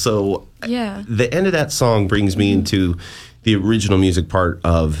cool. So the end of that song brings me into the original music part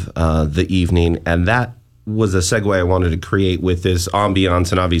of the evening, and that was a segue I wanted to create with this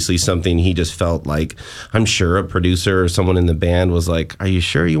ambiance, and obviously something he just felt like, I'm sure a producer or someone in the band was like, are you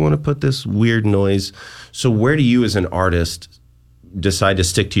sure you want to put this weird noise? So where do you as an artist decide to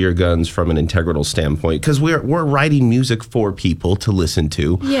stick to your guns from an integral standpoint? Because we're writing music for people to listen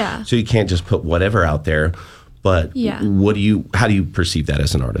to. Yeah. So you can't just put whatever out there. But how do you perceive that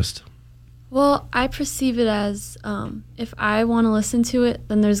as an artist? Well, I perceive it as if I want to listen to it,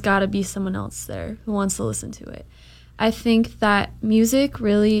 then there's got to be someone else there who wants to listen to it. I think that music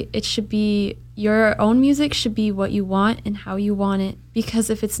really, it should be, your own music should be what you want and how you want it. Because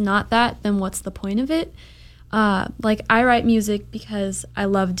if it's not that, then what's the point of it? Like I write music because I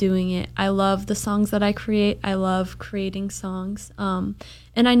love doing it. I love the songs that I create. I love creating songs. And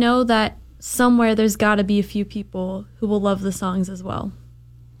I know that somewhere there's got to be a few people who will love the songs as well.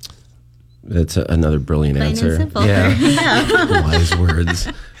 That's another brilliant Plain answer. and simple. Yeah. Wise words.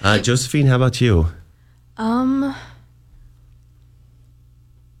 Josephine, how about you? I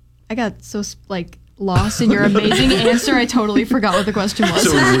got lost in your amazing answer. I totally forgot what the question was.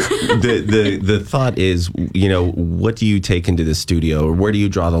 So the thought is, what do you take into the studio, or where do you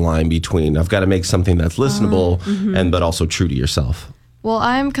draw the line between I've got to make something that's listenable but also true to yourself? Well,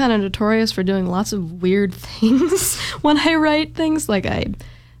 I'm kind of notorious for doing lots of weird things when I write things. Like I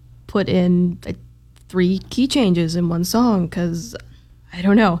put in 3 key changes in one song because, I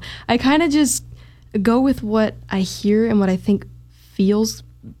don't know. I kind of just go with what I hear and what I think feels,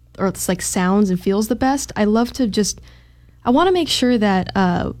 or it's like sounds and feels the best. I love to I want to make sure that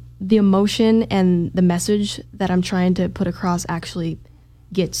the emotion and the message that I'm trying to put across actually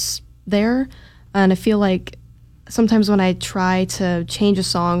gets there. And I feel like sometimes when I try to change a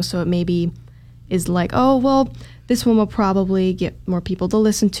song so it maybe is like, oh, well, this one will probably get more people to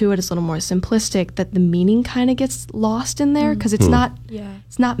listen to it, it's a little more simplistic, that the meaning kind of gets lost in there because it's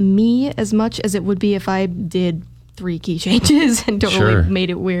not me as much as it would be if I did 3 key changes and totally made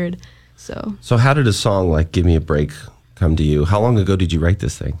it weird. So how did a song like Give Me a Break come to you? How long ago did you write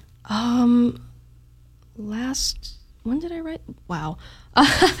this thing? When did I write? Wow.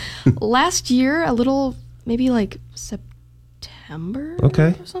 Last year, a little, maybe like September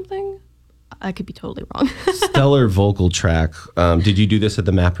or something. I could be totally wrong. Stellar vocal track. Did you do this at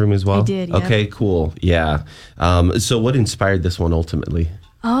the Map Room as well? I did, yeah. Okay, cool. Yeah. So what inspired this one ultimately?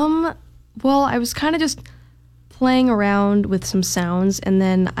 Well, I was kind of just playing around with some sounds, and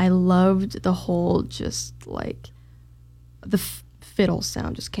then I loved the whole just like the fiddle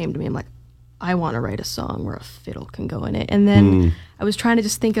sound just came to me. I'm like, I want to write a song where a fiddle can go in it. And then I was trying to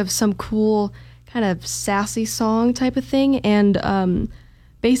just think of some cool kind of sassy song type of thing. And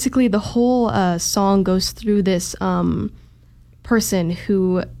basically the whole song goes through this person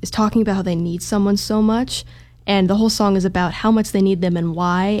who is talking about how they need someone so much. And the whole song is about how much they need them and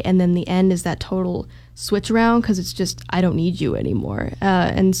why. And then the end is that total switch around because it's just, I don't need you anymore.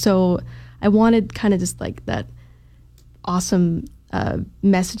 And so I wanted kind of just like that awesome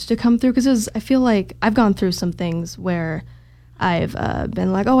message to come through, because I feel like I've gone through some things where I've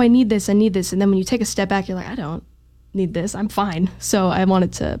been like, oh, I need this, and then when you take a step back, you're like, I don't need this, I'm fine. So I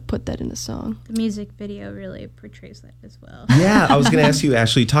wanted to put that in the song. The music video really portrays that as well. Yeah, I was going to ask you,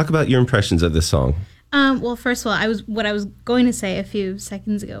 Ashley, talk about your impressions of this song. Well, first of all, what I was going to say a few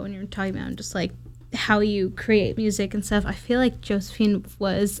seconds ago when you were talking about just like how you create music and stuff, I feel like Josephine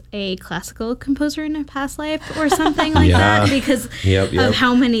was a classical composer in a past life or something like that, because of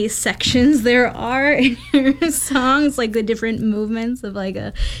how many sections there are in your songs, like the different movements of like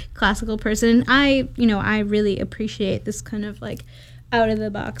a classical person. I really appreciate this kind of like out of the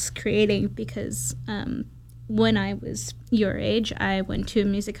box creating, because when I was your age, I went to a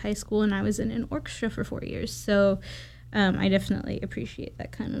music high school and I was in an orchestra for 4 years. So I definitely appreciate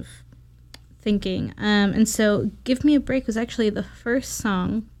that kind of thinking. And so Give Me a Break was actually the first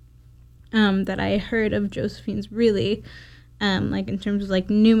song that I heard of Josephine's, really, like in terms of like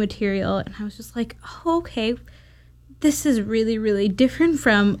new material. And I was just like, oh, okay, this is really, really different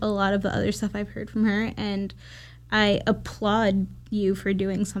from a lot of the other stuff I've heard from her. And I applaud you for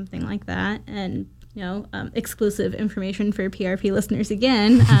doing something like that. And, exclusive information for PRP listeners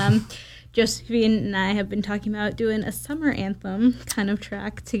again. Josephine and I have been talking about doing a summer anthem kind of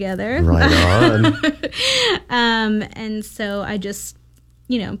track together. Right on. And so I just,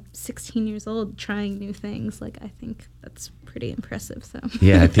 16 years old, trying new things. Like, I think that's pretty impressive. So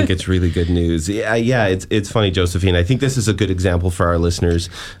yeah, I think it's really good news. Yeah, it's funny, Josephine. I think this is a good example for our listeners,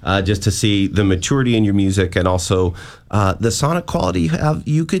 just to see the maturity in your music, and also the sonic quality you have.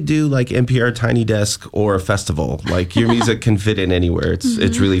 You could do like NPR Tiny Desk or a festival. Like, your music can fit in anywhere.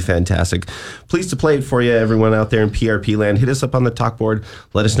 It's really fantastic. Pleased to play it for you, everyone out there in PRP land. Hit us up on the talk board.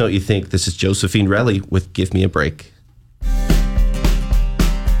 Let us know what you think. This is Josephine Relly with Give Me a Break.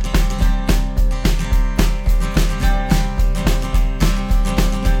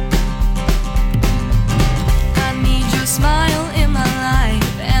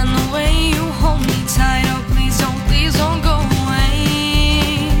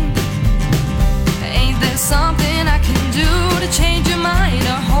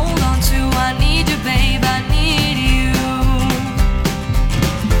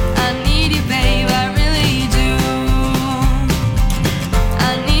 I need you, babe, I really do.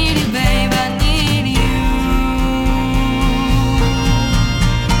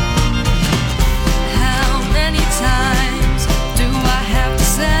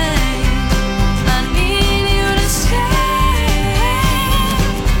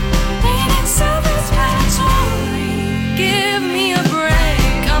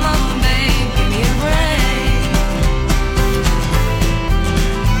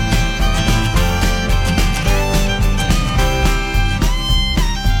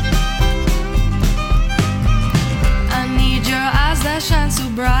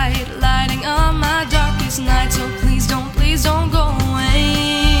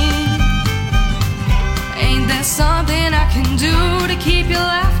 keep your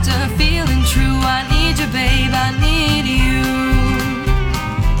laughter feeling true. I need you, babe, I need you.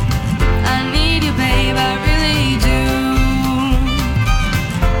 I need you, babe, I really do.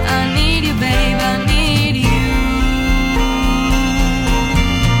 I need you, babe, I need you.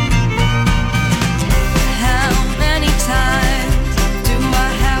 How many times do I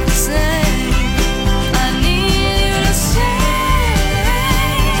have to say I need you to stay?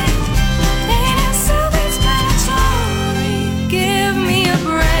 Ain't it something special? Give me a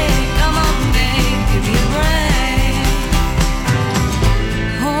break, come on, babe, give me a break.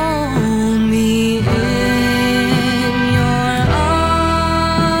 Hold me in your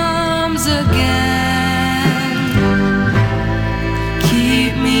arms again.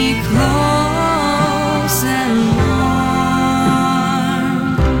 Keep me close and warm.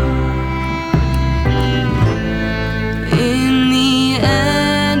 In the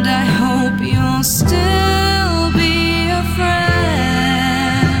end, I hope you'll still be a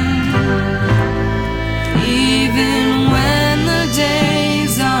friend, even when the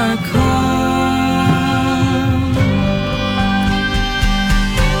days are cold.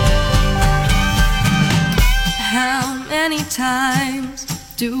 How many times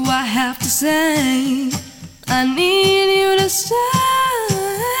do I have to say I need you to stay?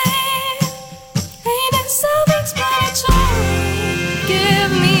 Ain't it self-explanatory?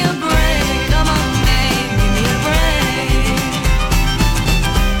 Give me a break, come on, babe, give me a break.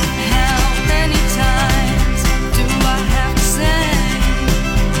 How many times do I have to say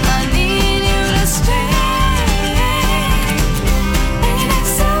I need you to stay? Ain't it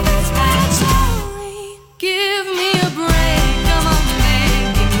self-explanatory? Give me a break, come on,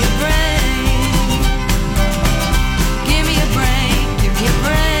 babe, give me a break. Give me a break, give me a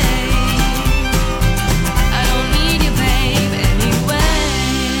break. I don't need you, babe, anyway.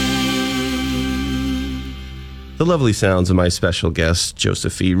 The lovely sounds of my special guest,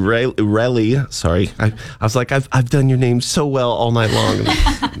 Josephine Relly. Sorry, I was like, I've done your name so well all night long.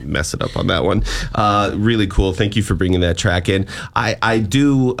 And mess it up on that one. Really cool. Thank you for bringing that track in. I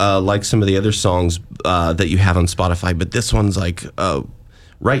do like some of the other songs that you have on Spotify, but this one's like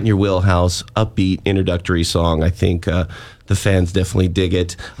right in your wheelhouse, upbeat introductory song. I think the fans definitely dig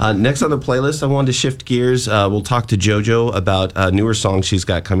it. Next on the playlist, I wanted to shift gears. We'll talk to JoJo about a newer song she's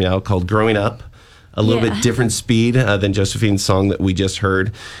got coming out called Growing Up. A little bit different speed than Josephine's song that we just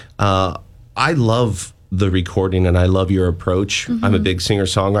heard. I love the recording and I love your approach. I'm a big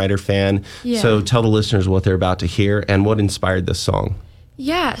singer-songwriter fan. Yeah. So tell the listeners what they're about to hear and what inspired this song.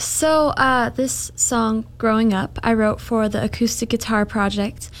 Yeah, so this song, Growing Up, I wrote for the Acoustic Guitar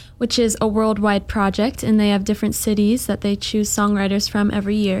Project, which is a worldwide project, and they have different cities that they choose songwriters from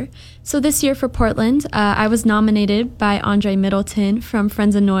every year. So this year for Portland, I was nominated by Andre Middleton from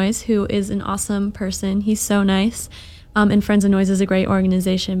Friends of Noise, who is an awesome person. He's so nice, and Friends of Noise is a great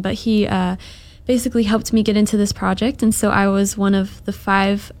organization, but he basically helped me get into this project, and so I was one of the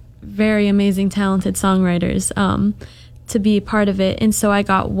 5 very amazing, talented songwriters to be part of it. And so I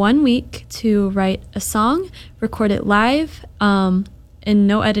got 1 week to write a song, record it live, and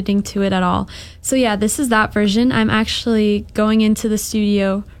no editing to it at all. So yeah, this is that version. I'm actually going into the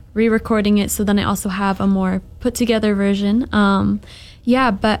studio, re-recording it, so then I also have a more put together version.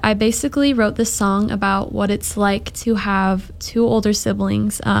 Yeah, but I basically wrote this song about what it's like to have 2 older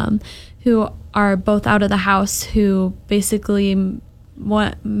siblings who are both out of the house, who basically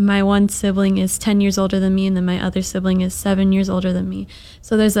my one sibling is 10 years older than me, and then my other sibling is 7 years older than me.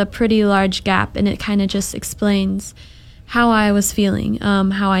 So there's a pretty large gap, and it kind of just explains how I was feeling,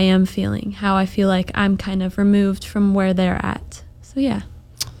 how I am feeling, how I feel like I'm kind of removed from where they're at. So yeah.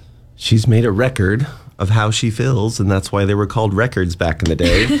 She's made a record of how she feels, and that's why they were called records back in the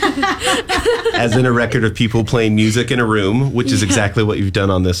day. As in a record of people playing music in a room, which is exactly what you've done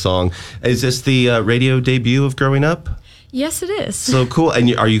on this song. Is this the radio debut of Growing Up? Yes, it is. So cool.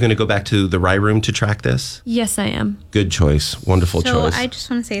 And are you going to go back to the Rye Room to track this? Yes, I am. Good choice. Wonderful choice. So I just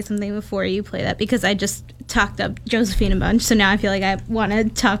want to say something before you play that, because I just talked up Josephine a bunch. So now I feel like I want to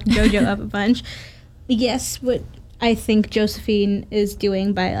talk JoJo up a bunch. Yes, what I think Josephine is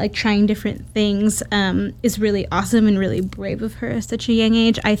doing by like trying different things is really awesome and really brave of her at such a young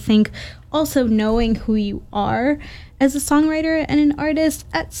age. I think also knowing who you are as a songwriter and an artist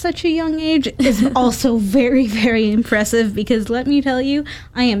at such a young age is also very, very impressive, because let me tell you,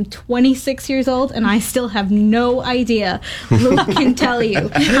 I am 26 years old and I still have no idea. Luke can tell you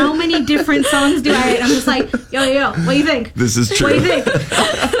how many different songs do I write. I'm just like, yo, what do you think? This is true. What do you think?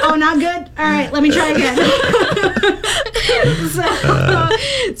 Oh, not good? All right, let me try again.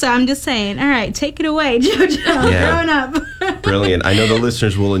 So I'm just saying, all right, take it away, JoJo. Yeah. Growing Up. Brilliant. I know the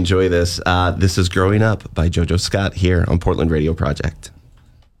listeners will enjoy this. This is Growing Up by JoJo Scott here on Portland Radio Project.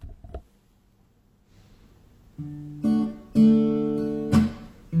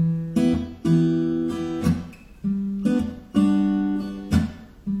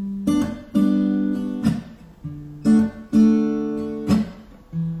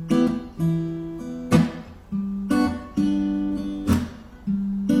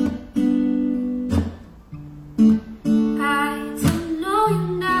 I don't know you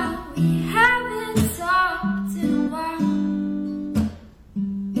now. We haven't talked in a while.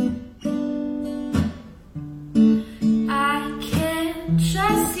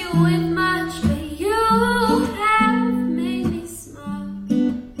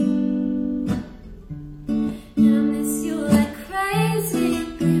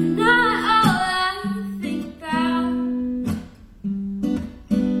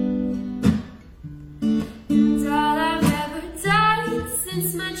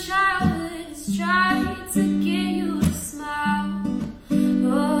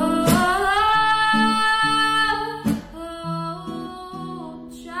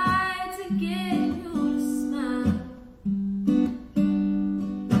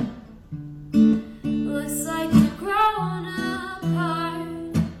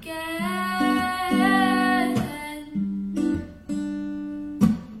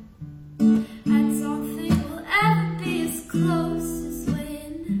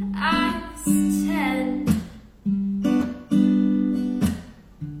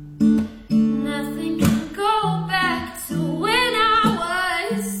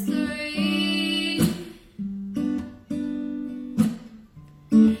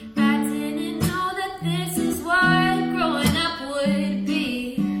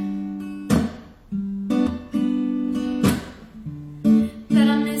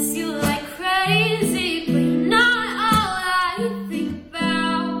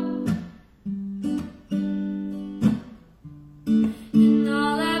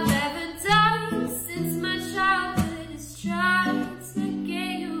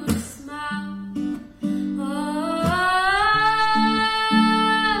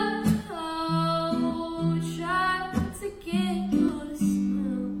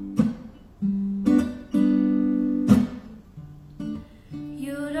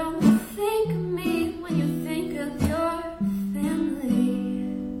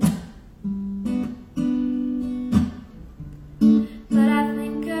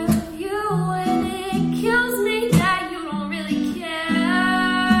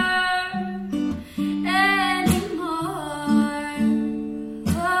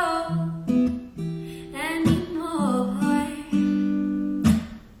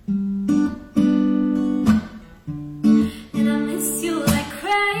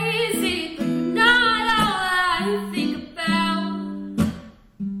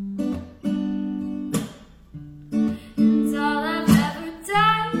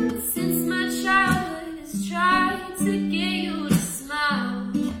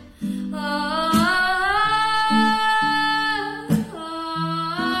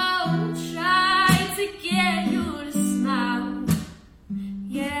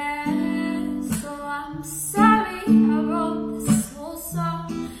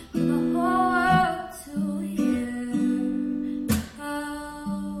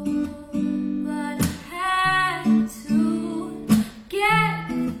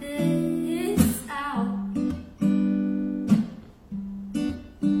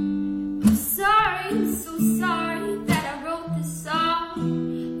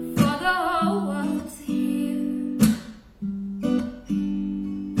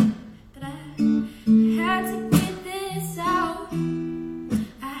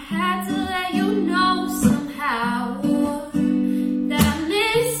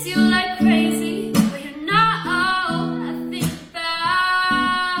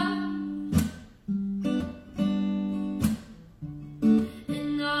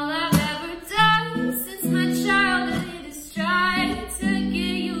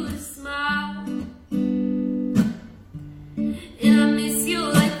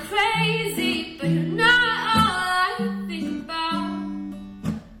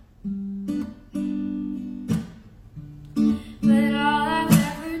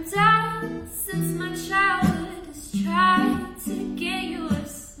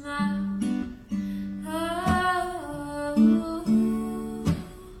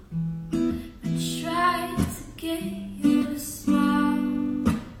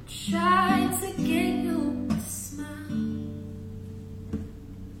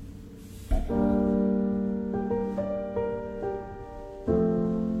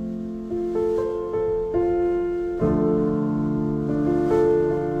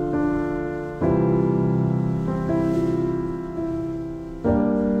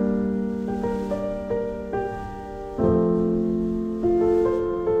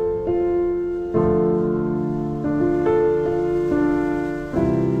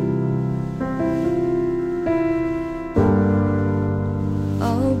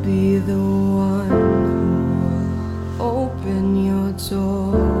 be the one who will open your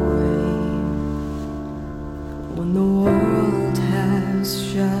doorway when the world has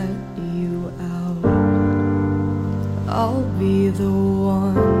shut you out. I'll be the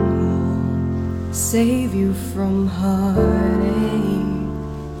one who'll save you from heartache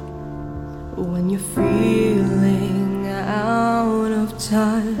when you're feeling out of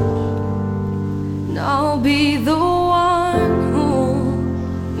touch. And I'll be the one who'll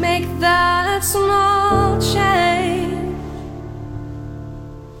make that small change,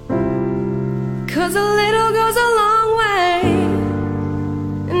 'cause a little goes a long way.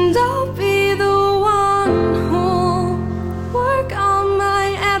 And I'll be the one who'll work on my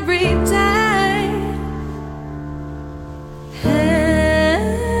everyday.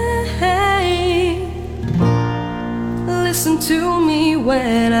 Hey, listen to me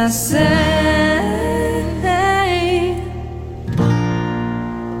when I say,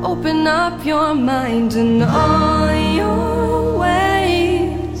 open up your mind and all your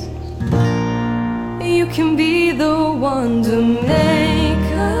ways. You can be the one to make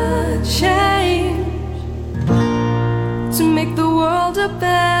a change, to make the world a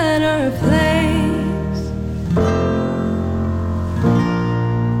better place.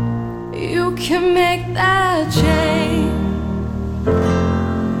 You can make that change,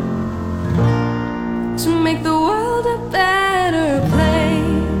 to make the world a better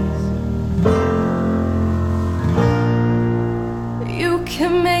place. You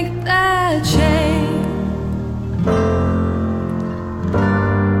can make that change.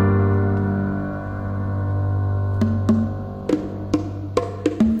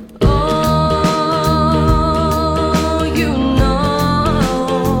 Oh, you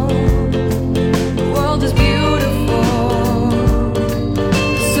know, the world is beautiful.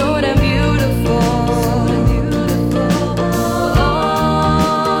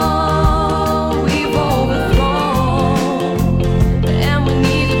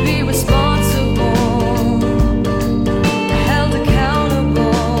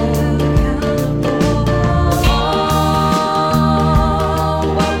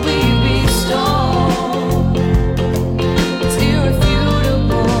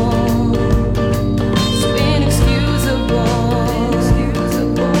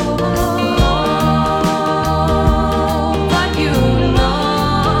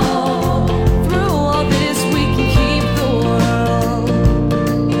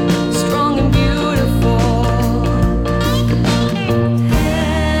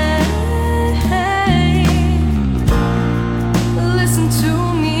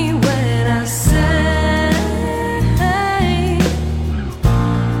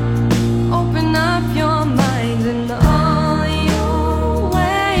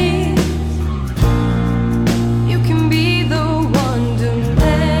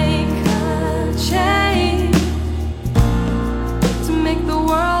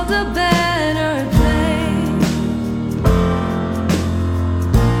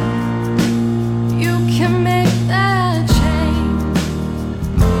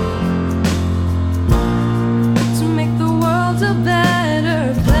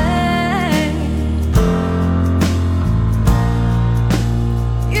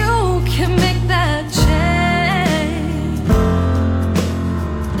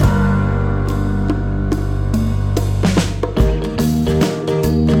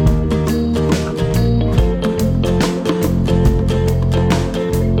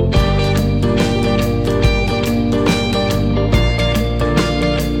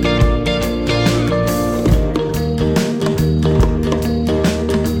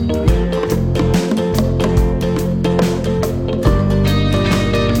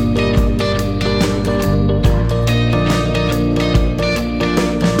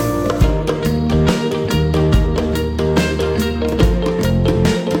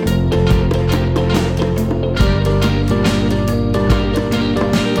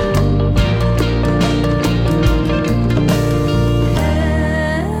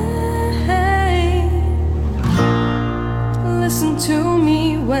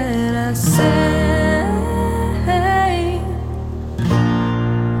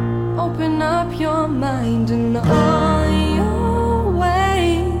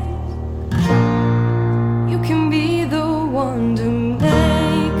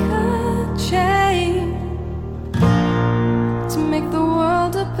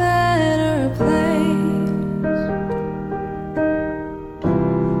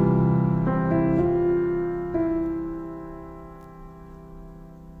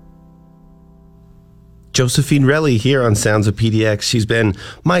 Josephine Relly here on Sounds of PDX. She's been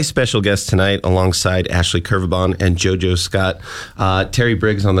my special guest tonight alongside Ashley Curvabon and JoJo Scott. Terry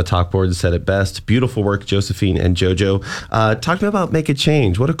Briggs on the talk board said it best. Beautiful work, Josephine and JoJo. Talk to me about Make a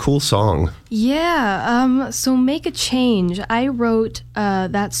Change. What a cool song. Yeah, so Make a Change. I wrote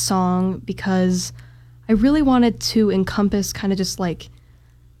that song because I really wanted to encompass kind of just like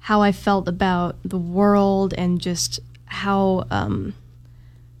how I felt about the world and just how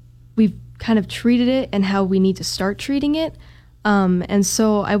we've kind of treated it and how we need to start treating it. And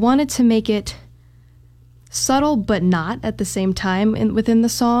so I wanted to make it subtle but not at the same time within the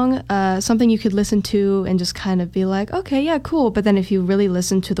song, something you could listen to and just kind of be like, okay, yeah, cool. But then if you really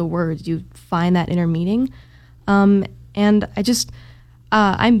listen to the words, you find that inner meaning. And I just,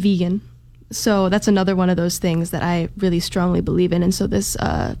 I'm vegan. So that's another one of those things that I really strongly believe in. And so this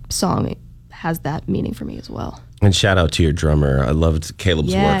song has that meaning for me as well. And shout out to your drummer. I loved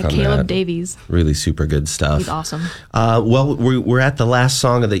Caleb's work on that. Yeah, Caleb Davies. Really super good stuff. He's awesome. Well, we're at the last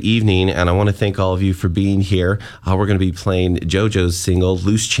song of the evening, and I want to thank all of you for being here. We're going to be playing JoJo's single,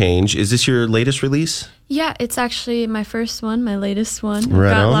 Loose Change. Is this your latest release? Yeah, it's actually my first one, my latest one. I've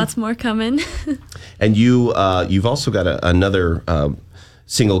Right got on. lots more coming. And you've also got another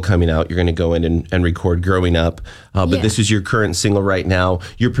single coming out. You're going to go in and record Growing Up. But Yeah. this is your current single right now.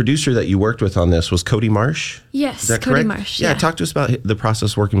 Your producer that you worked with on this was Cody Marsh? Yes, Is that Cody correct? Marsh. Yeah, talk to us about the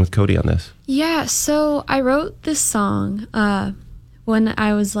process working with Cody on this. Yeah, so I wrote this song when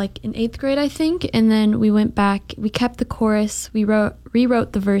I was like in 8th grade, I think, and then we went back, we kept the chorus, we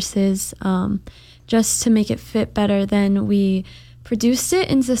rewrote the verses just to make it fit better. Then we produced it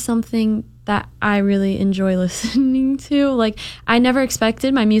into something that I really enjoy listening to. Like, I never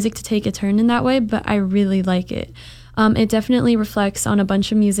expected my music to take a turn in that way, but I really like it. It definitely reflects on a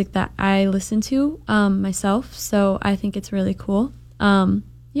bunch of music that I listen to myself, so I think it's really cool.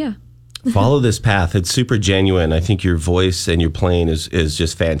 Yeah. Follow this path. It's super genuine. I think your voice and your playing is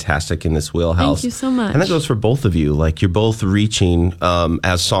just fantastic in this wheelhouse. Thank you so much. And that goes for both of you. Like, you're both reaching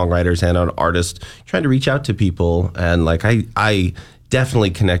as songwriters and an artist, trying to reach out to people. And like, I definitely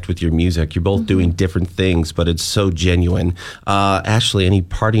connect with your music. You're both doing different things, but it's so genuine. Ashley, any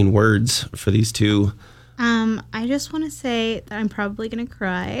parting words for these two? I just want to say that I'm probably going to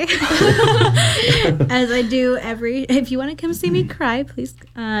cry. As I do if you want to come see me cry, please,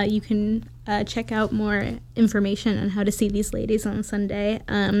 you can check out more information on how to see these ladies on Sunday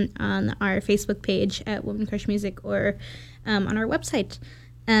on our Facebook page at Woman Crush Music or on our website.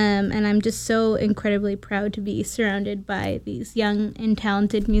 And I'm just so incredibly proud to be surrounded by these young and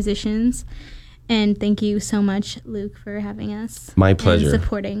talented musicians. And thank you so much, Luke, for having us. My pleasure. And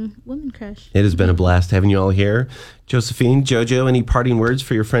supporting Woman Crush. It has been a blast having you all here. Josephine, JoJo, any parting words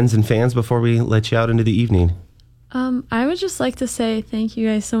for your friends and fans before we let you out into the evening? I would just like to say thank you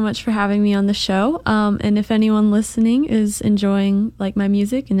guys so much for having me on the show. And if anyone listening is enjoying like my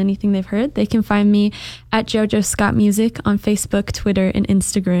music and anything they've heard, they can find me at JoJo Scott Music on Facebook, Twitter, and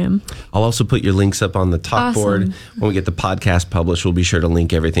Instagram. I'll also put your links up on the talk board. When we get the podcast published, we'll be sure to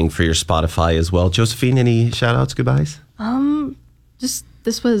link everything for your Spotify as well. Josephine, any shout outs, goodbyes?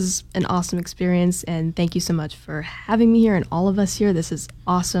 This was an awesome experience, and thank you so much for having me here and all of us here. This is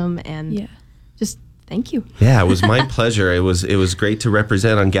awesome, and just thank you. Yeah, it was my pleasure. It was great to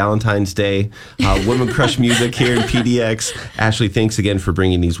represent on Galentine's Day. Women Crush Music here in PDX. Ashley, thanks again for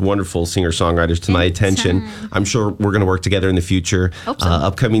bringing these wonderful singer-songwriters to my attention. I'm sure we're going to work together in the future. Hope so.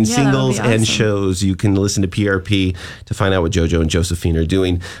 Upcoming Yeah, that would singles be awesome. and shows. You can listen to PRP to find out what JoJo and Josephine are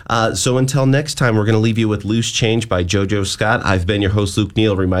doing. So until next time, we're going to leave you with Loose Change by JoJo Scott. I've been your host, Luke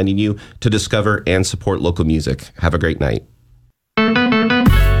Neal, reminding you to discover and support local music. Have a great night.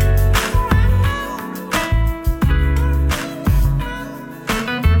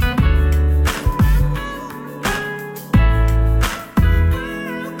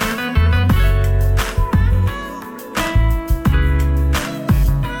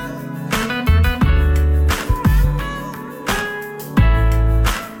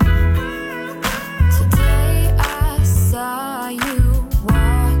 Today I saw you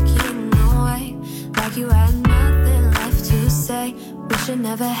walking away like you had nothing left to say. Wish it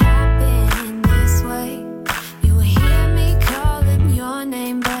never happened this way. You would hear me calling your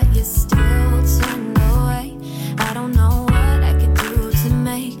name, but you still turned away. I don't know what I can do to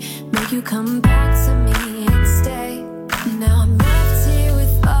make you come back to me and stay. Now I'm left here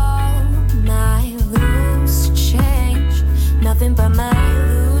with all my loose change, nothing but my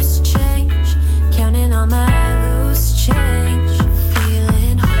loose change, counting on my loose change.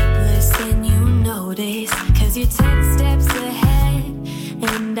 Feeling hopeless and you notice, 'cause you're 10 steps ahead.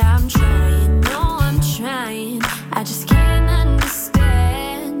 And I'm trying, no I'm trying, I just can't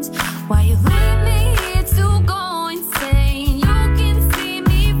understand why you leave me here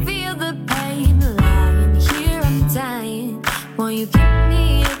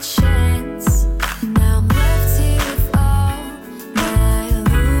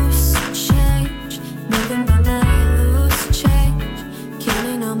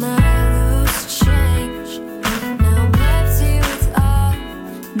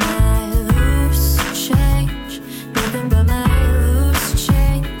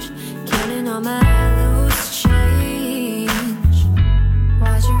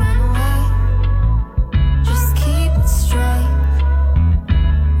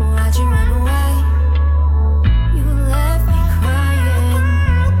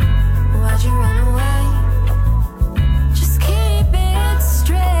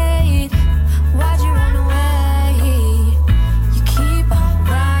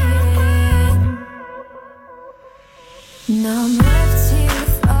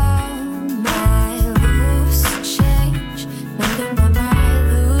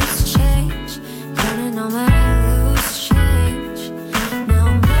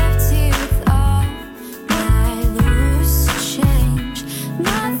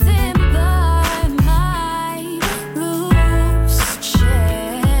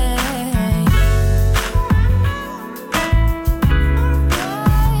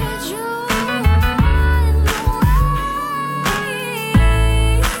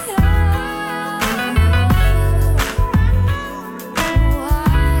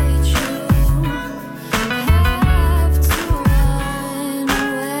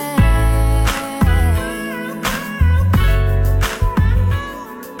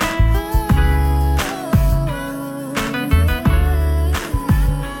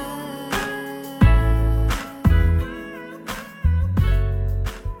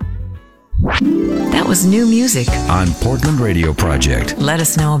Portland's new music on Portland Radio Project. Let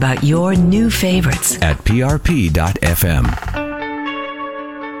us know about your new favorites at prp.fm.